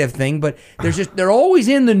negative thing. But they're always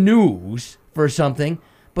in the news for something.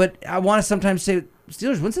 But I want to sometimes say,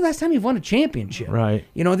 Steelers, when's the last time you've won a championship? Right.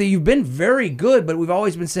 That you've been very good, but we've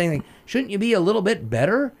always been saying, like, shouldn't you be a little bit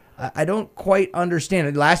better? I don't quite understand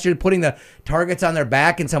it. Last year, putting the targets on their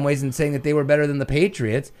back in some ways and saying that they were better than the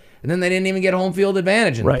Patriots, and then they didn't even get home field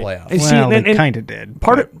advantage in the playoffs. Well, they kind of did.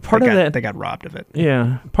 Part of that, they got robbed of it.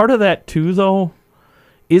 Yeah. Part of that, too, though,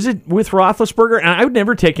 is it with Roethlisberger? And I would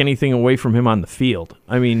never take anything away from him on the field.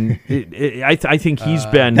 I mean, I think he's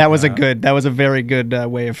been... That was a very good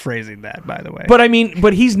way of phrasing that, by the way.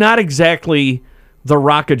 But he's not exactly the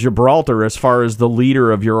Rock of Gibraltar as far as the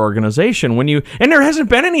leader of your organization. And there hasn't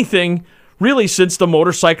been anything really since the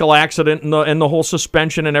motorcycle accident and the whole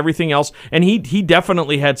suspension and everything else. And he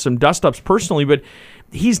definitely had some dust-ups personally, but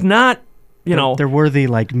he's not... there were the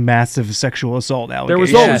massive sexual assault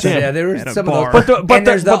allegations. There was always there were some of those. But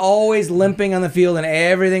there's always limping on the field, and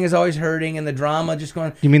everything is always hurting, and the drama just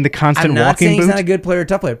going. You mean the constant I'm not walking saying boot? He's not a good player,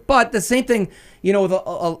 tough player, but the same thing.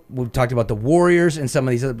 We've talked about the Warriors and some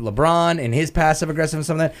of these LeBron and his passive aggressive and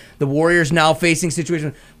some of that. The Warriors now facing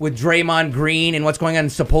situations with Draymond Green and what's going on.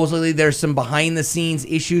 Supposedly there's some behind the scenes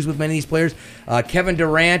issues with many of these players. Kevin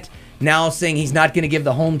Durant now saying he's not going to give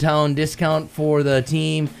the hometown discount for the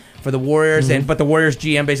team. For the Warriors, but the Warriors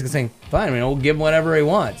GM basically saying, fine, we'll give him whatever he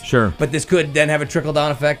wants. Sure. But this could then have a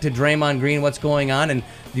trickle-down effect to Draymond Green, what's going on. And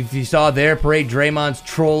if you saw their parade, Draymond's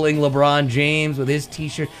trolling LeBron James with his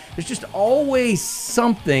T-shirt. There's just always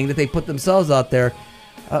something that they put themselves out there.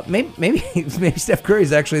 Maybe Steph Curry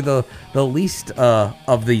is actually the least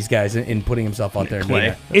of these guys in putting himself out there.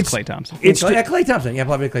 It's Klay Thompson. Klay Thompson. Yeah,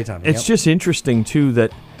 probably Klay Thompson. It's just interesting, too,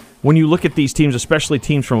 that when you look at these teams, especially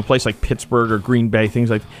teams from a place like Pittsburgh or Green Bay,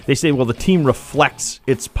 things like they say, well, the team reflects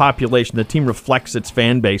its population, the team reflects its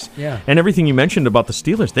fan base. Yeah. And everything you mentioned about the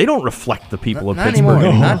Steelers, they don't reflect the people of not Pittsburgh.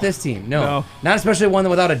 Anymore. No. Not this team. No. Not especially one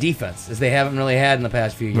without a defense, as they haven't really had in the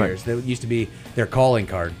past few years. That used to be their calling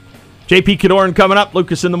card. JP Cadoran coming up,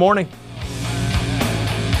 Lucas in the Morning.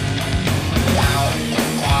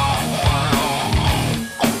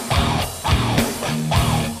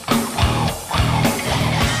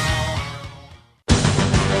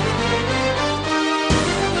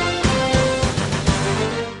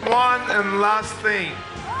 Last thing,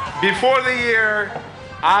 before the year,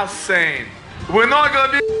 I was saying, we're not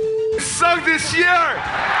gonna be sucked this year.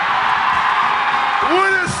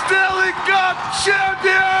 We're the Stanley Cup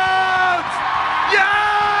champions!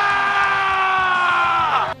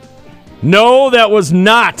 Yeah! No, that was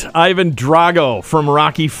not Ivan Drago from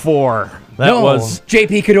Rocky IV. That was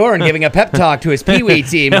JP Cadoran giving a pep talk to his Pee-wee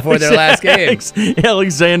team before their last game.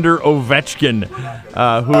 Alexander Ovechkin,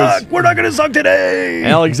 who is we're not gonna suck today.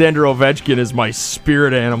 Alexander Ovechkin is my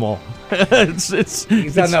spirit animal.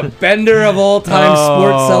 He's on the bender of all time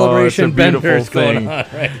sports celebration benders going on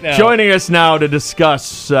right now. Joining us now to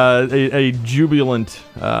discuss a jubilant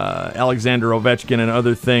Alexander Ovechkin and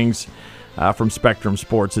other things from Spectrum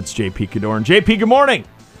Sports. It's JP Cadoran. JP, good morning.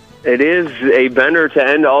 It is a bender to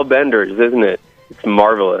end all benders, isn't it? It's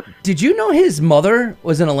marvelous. Did you know his mother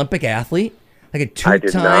was an Olympic athlete? Like a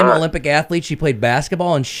two-time Olympic athlete. She played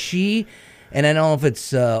basketball, and I don't know if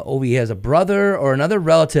it's Ovi has a brother or another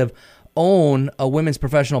relative, own a women's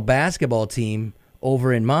professional basketball team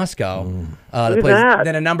over in Moscow.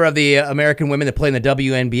 Then a number of the American women that play in the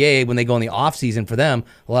WNBA, when they go in the off-season for them,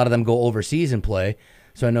 a lot of them go overseas and play.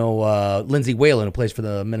 So I know Lindsay Whalen, who plays for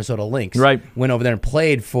the Minnesota Lynx, went over there and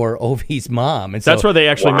played for Ovi's mom. And so, that's where they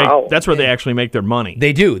actually make. That's where they actually make their money.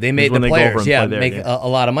 They do. They made the players, make a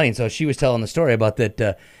lot of money. And so she was telling the story about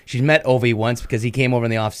that. She's met Ovi once because he came over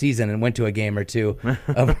in the off season and went to a game or two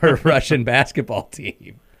of her Russian basketball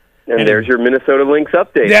team. And there's your Minnesota Lynx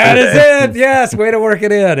update. That is it. Yes, way to work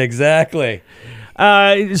it in. Exactly.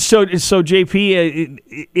 So JP,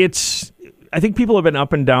 it's. I think people have been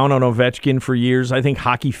up and down on Ovechkin for years. I think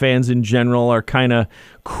hockey fans in general are kind of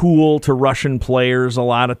cool to Russian players a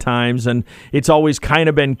lot of times, and it's always kind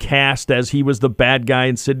of been cast as he was the bad guy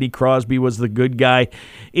and Sidney Crosby was the good guy.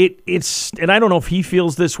 And I don't know if he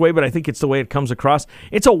feels this way, but I think it's the way it comes across.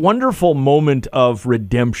 It's a wonderful moment of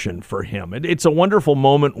redemption for him. It's a wonderful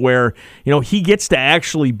moment where, he gets to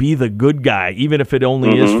actually be the good guy, even if it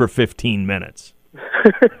only is for 15 minutes.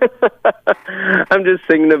 I'm just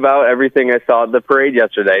thinking about everything I saw at the parade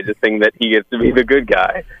yesterday, just thinking that he gets to be the good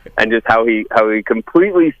guy, and just how he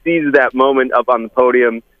completely seized that moment up on the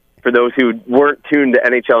podium. For those who weren't tuned to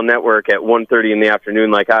NHL Network at 1:30 in the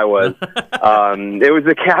afternoon like I was, it was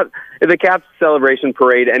the Caps celebration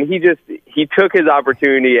parade, and he took his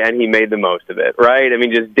opportunity and he made the most of it, right? I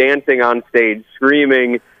mean, just dancing on stage,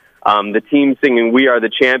 screaming, the team singing "We Are the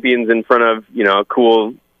Champions" in front of a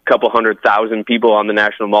cool couple 100,000 people on the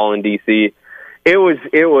National Mall in D.C. It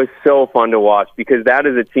was so fun to watch, because that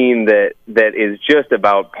is a team that is just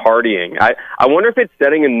about partying. I wonder if it's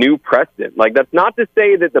setting a new precedent. Like, that's not to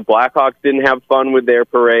say that the Blackhawks didn't have fun with their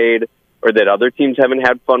parade or that other teams haven't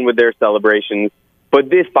had fun with their celebrations, but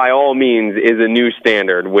this, by all means, is a new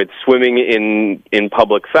standard, with swimming in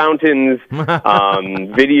public fountains,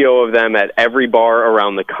 video of them at every bar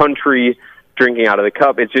around the country, drinking out of the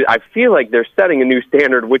cup. It's just, I feel like they're setting a new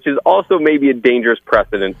standard, which is also maybe a dangerous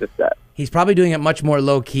precedent to set. He's probably doing it much more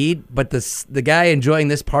low-key, but the guy enjoying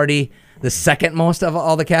this party the second most of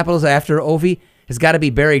all the Capitals after Ovi has got to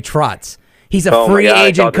be Barry Trotz. He's a free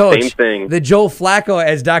agent coach. The Joe Flacco,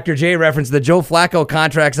 as Dr. J referenced, the Joe Flacco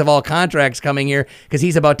contracts of all contracts coming here, because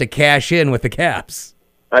he's about to cash in with the Caps.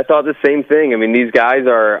 I thought the same thing. I mean, these guys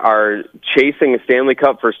are chasing a Stanley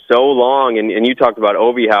Cup for so long, and you talked about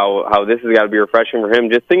Ovi, how this has got to be refreshing for him.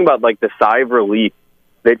 Just think about, like, the sigh of relief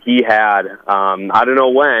that he had. I don't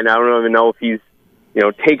know when. I don't even know if he's,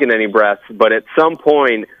 taken any breaths, but at some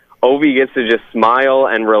point, Ovi gets to just smile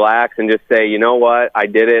and relax and just say, you know what, I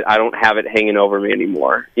did it. I don't have it hanging over me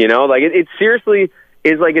anymore. It seriously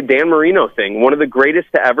is like a Dan Marino thing, one of the greatest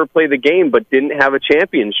to ever play the game, but didn't have a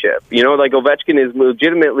championship. Like Ovechkin is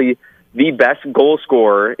legitimately the best goal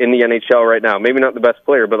scorer in the NHL right now. Maybe not the best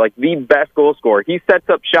player, but like the best goal scorer. He sets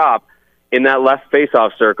up shop in that left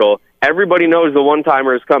faceoff circle. Everybody knows the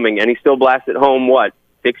one-timer is coming, and he still blasts it home,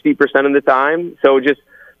 60% of the time? So just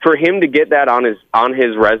for him to get that on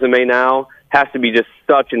his resume now has to be just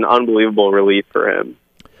such an unbelievable relief for him.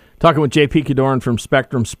 Talking with JP Khadoran from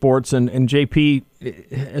Spectrum Sports, and JP,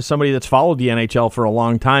 as somebody that's followed the NHL for a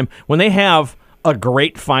long time, when they have a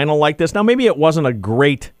great final like this, now maybe it wasn't a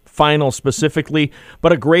great final specifically,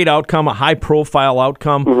 but a great outcome, a high-profile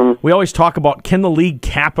outcome, we always talk about, can the league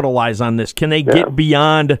capitalize on this? Can they get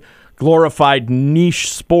beyond glorified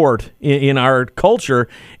niche sport in our culture?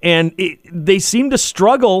 And they seem to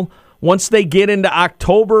struggle once they get into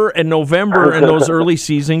October and November and those early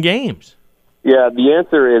season games. Yeah, the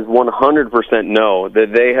answer is 100% no,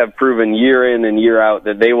 that they have proven year in and year out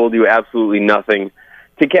that they will do absolutely nothing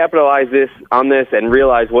to capitalize on this and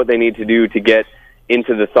realize what they need to do to get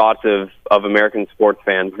into the thoughts of American sports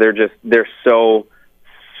fans. They're so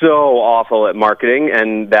awful at marketing,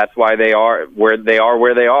 and that's why they are where they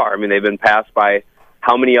are. I mean, they've been passed by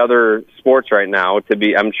how many other sports right now to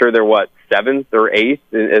be, I'm sure they're 7th or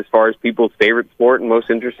 8th as far as people's favorite sport and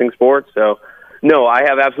most interesting sports. So no, I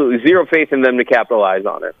have absolutely zero faith in them to capitalize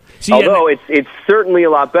on it. Although it's certainly a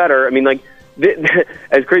lot better. I mean, like,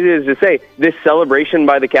 as crazy as to say, this celebration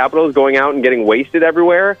by the Capitals going out and getting wasted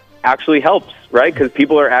everywhere actually helps, right? Because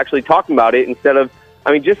people are actually talking about it instead of,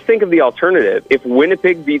 I mean, just think of the alternative. If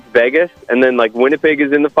Winnipeg beats Vegas and then, like, Winnipeg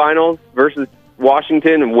is in the finals versus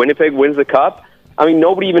Washington and Winnipeg wins the cup, I mean,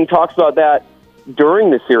 nobody even talks about that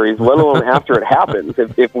during the series, let alone after it happens,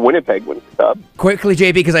 if Winnipeg wins the Cup. Quickly,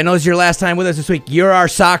 JP, because I know this is your last time with us this week. You're our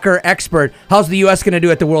soccer expert. How's the U.S. going to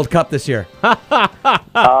do at the World Cup this year?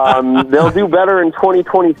 They'll do better in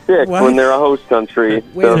 2026 when they're a host country.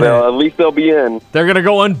 So at least they'll be in. They're going to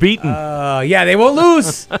go unbeaten. Yeah, they won't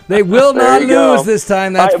lose. They will not lose this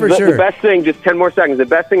time, that's for sure. The best thing, just 10 more seconds, the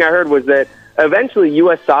best thing I heard was that eventually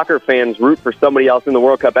U.S. soccer fans root for somebody else in the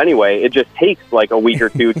World Cup anyway. It just takes like a week or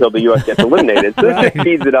two till the U.S. gets eliminated. So this just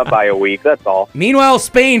speeds it up by a week, that's all. Meanwhile,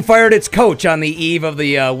 Spain fired its coach on the eve of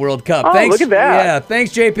the World Cup. Oh, Thanks. look at that. Yeah,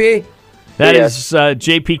 thanks, JP. That is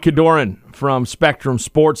JP Kadoran from Spectrum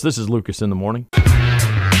Sports. This is Lucas in the Morning.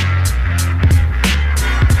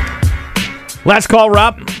 Last call,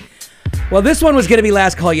 Rob. Well, this one was going to be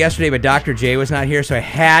last call yesterday, but Dr. J was not here, so I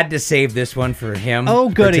had to save this one for him. Oh,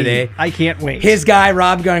 goody. For today. I can't wait. His guy,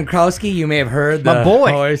 Rob Gronkowski, you may have heard. My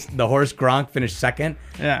boy. The horse Gronk finished second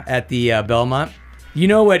at the Belmont. You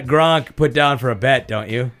know what Gronk put down for a bet, don't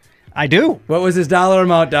you? I do. What was his dollar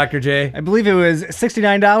amount, Dr. J? I believe it was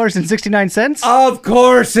 $69.69. Of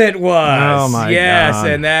course it was. Oh, my yes, God.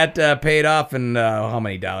 and that paid off in how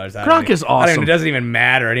many dollars? Gronk is awesome. It doesn't even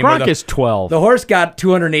matter anymore. Gronk is 12. The horse got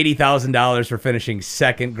 $280,000 for finishing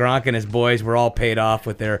second. Gronk and his boys were all paid off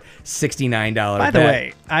with their $69 By the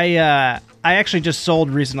way, I actually just sold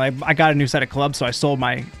recently. I got a new set of clubs, so I sold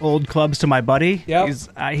my old clubs to my buddy. Yep.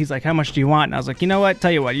 He's like, how much do you want? And I was like, you know what?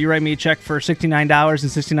 Tell you what, you write me a check for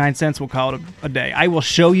 $69.69. We'll call it a day. I will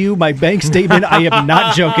show you my bank statement. I am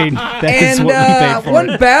not joking. That is what we paid for one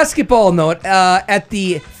it. basketball note, at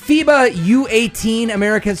the FIBA U18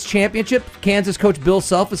 Americas Championship, Kansas coach Bill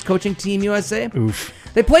Self is coaching Team USA. Oof.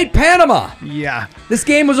 They played Panama. Yeah. This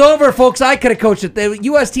game was over, folks. I could have coached it. The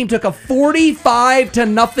U.S. team took a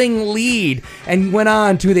 45-0 lead and went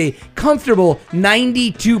on to the comfortable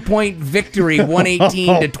 92-point victory,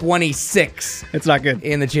 118-26. It's not good.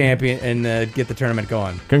 In the champion and get the tournament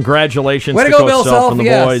going. Congratulations Way to to go, Coach Bill Self and the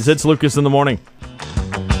Self, boys. It's Lucas in the Morning.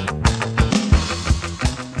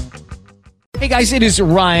 Hey guys, it is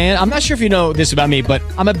Ryan. I'm not sure if you know this about me, but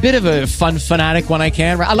I'm a bit of a fun fanatic when I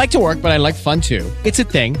can. I like to work, but I like fun too. It's a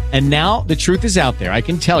thing. And now the truth is out there. I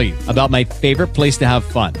can tell you about my favorite place to have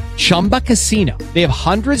fun. Chumba Casino. They have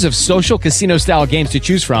hundreds of social casino style games to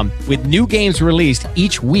choose from with new games released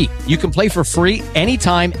each week. You can play for free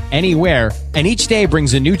anytime, anywhere. And each day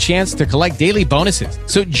brings a new chance to collect daily bonuses.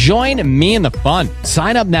 So join me in the fun.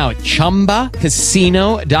 Sign up now at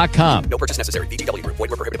ChumbaCasino.com. No purchase necessary. VGW Group. Void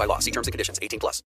where prohibited by law. See terms and conditions. 18+.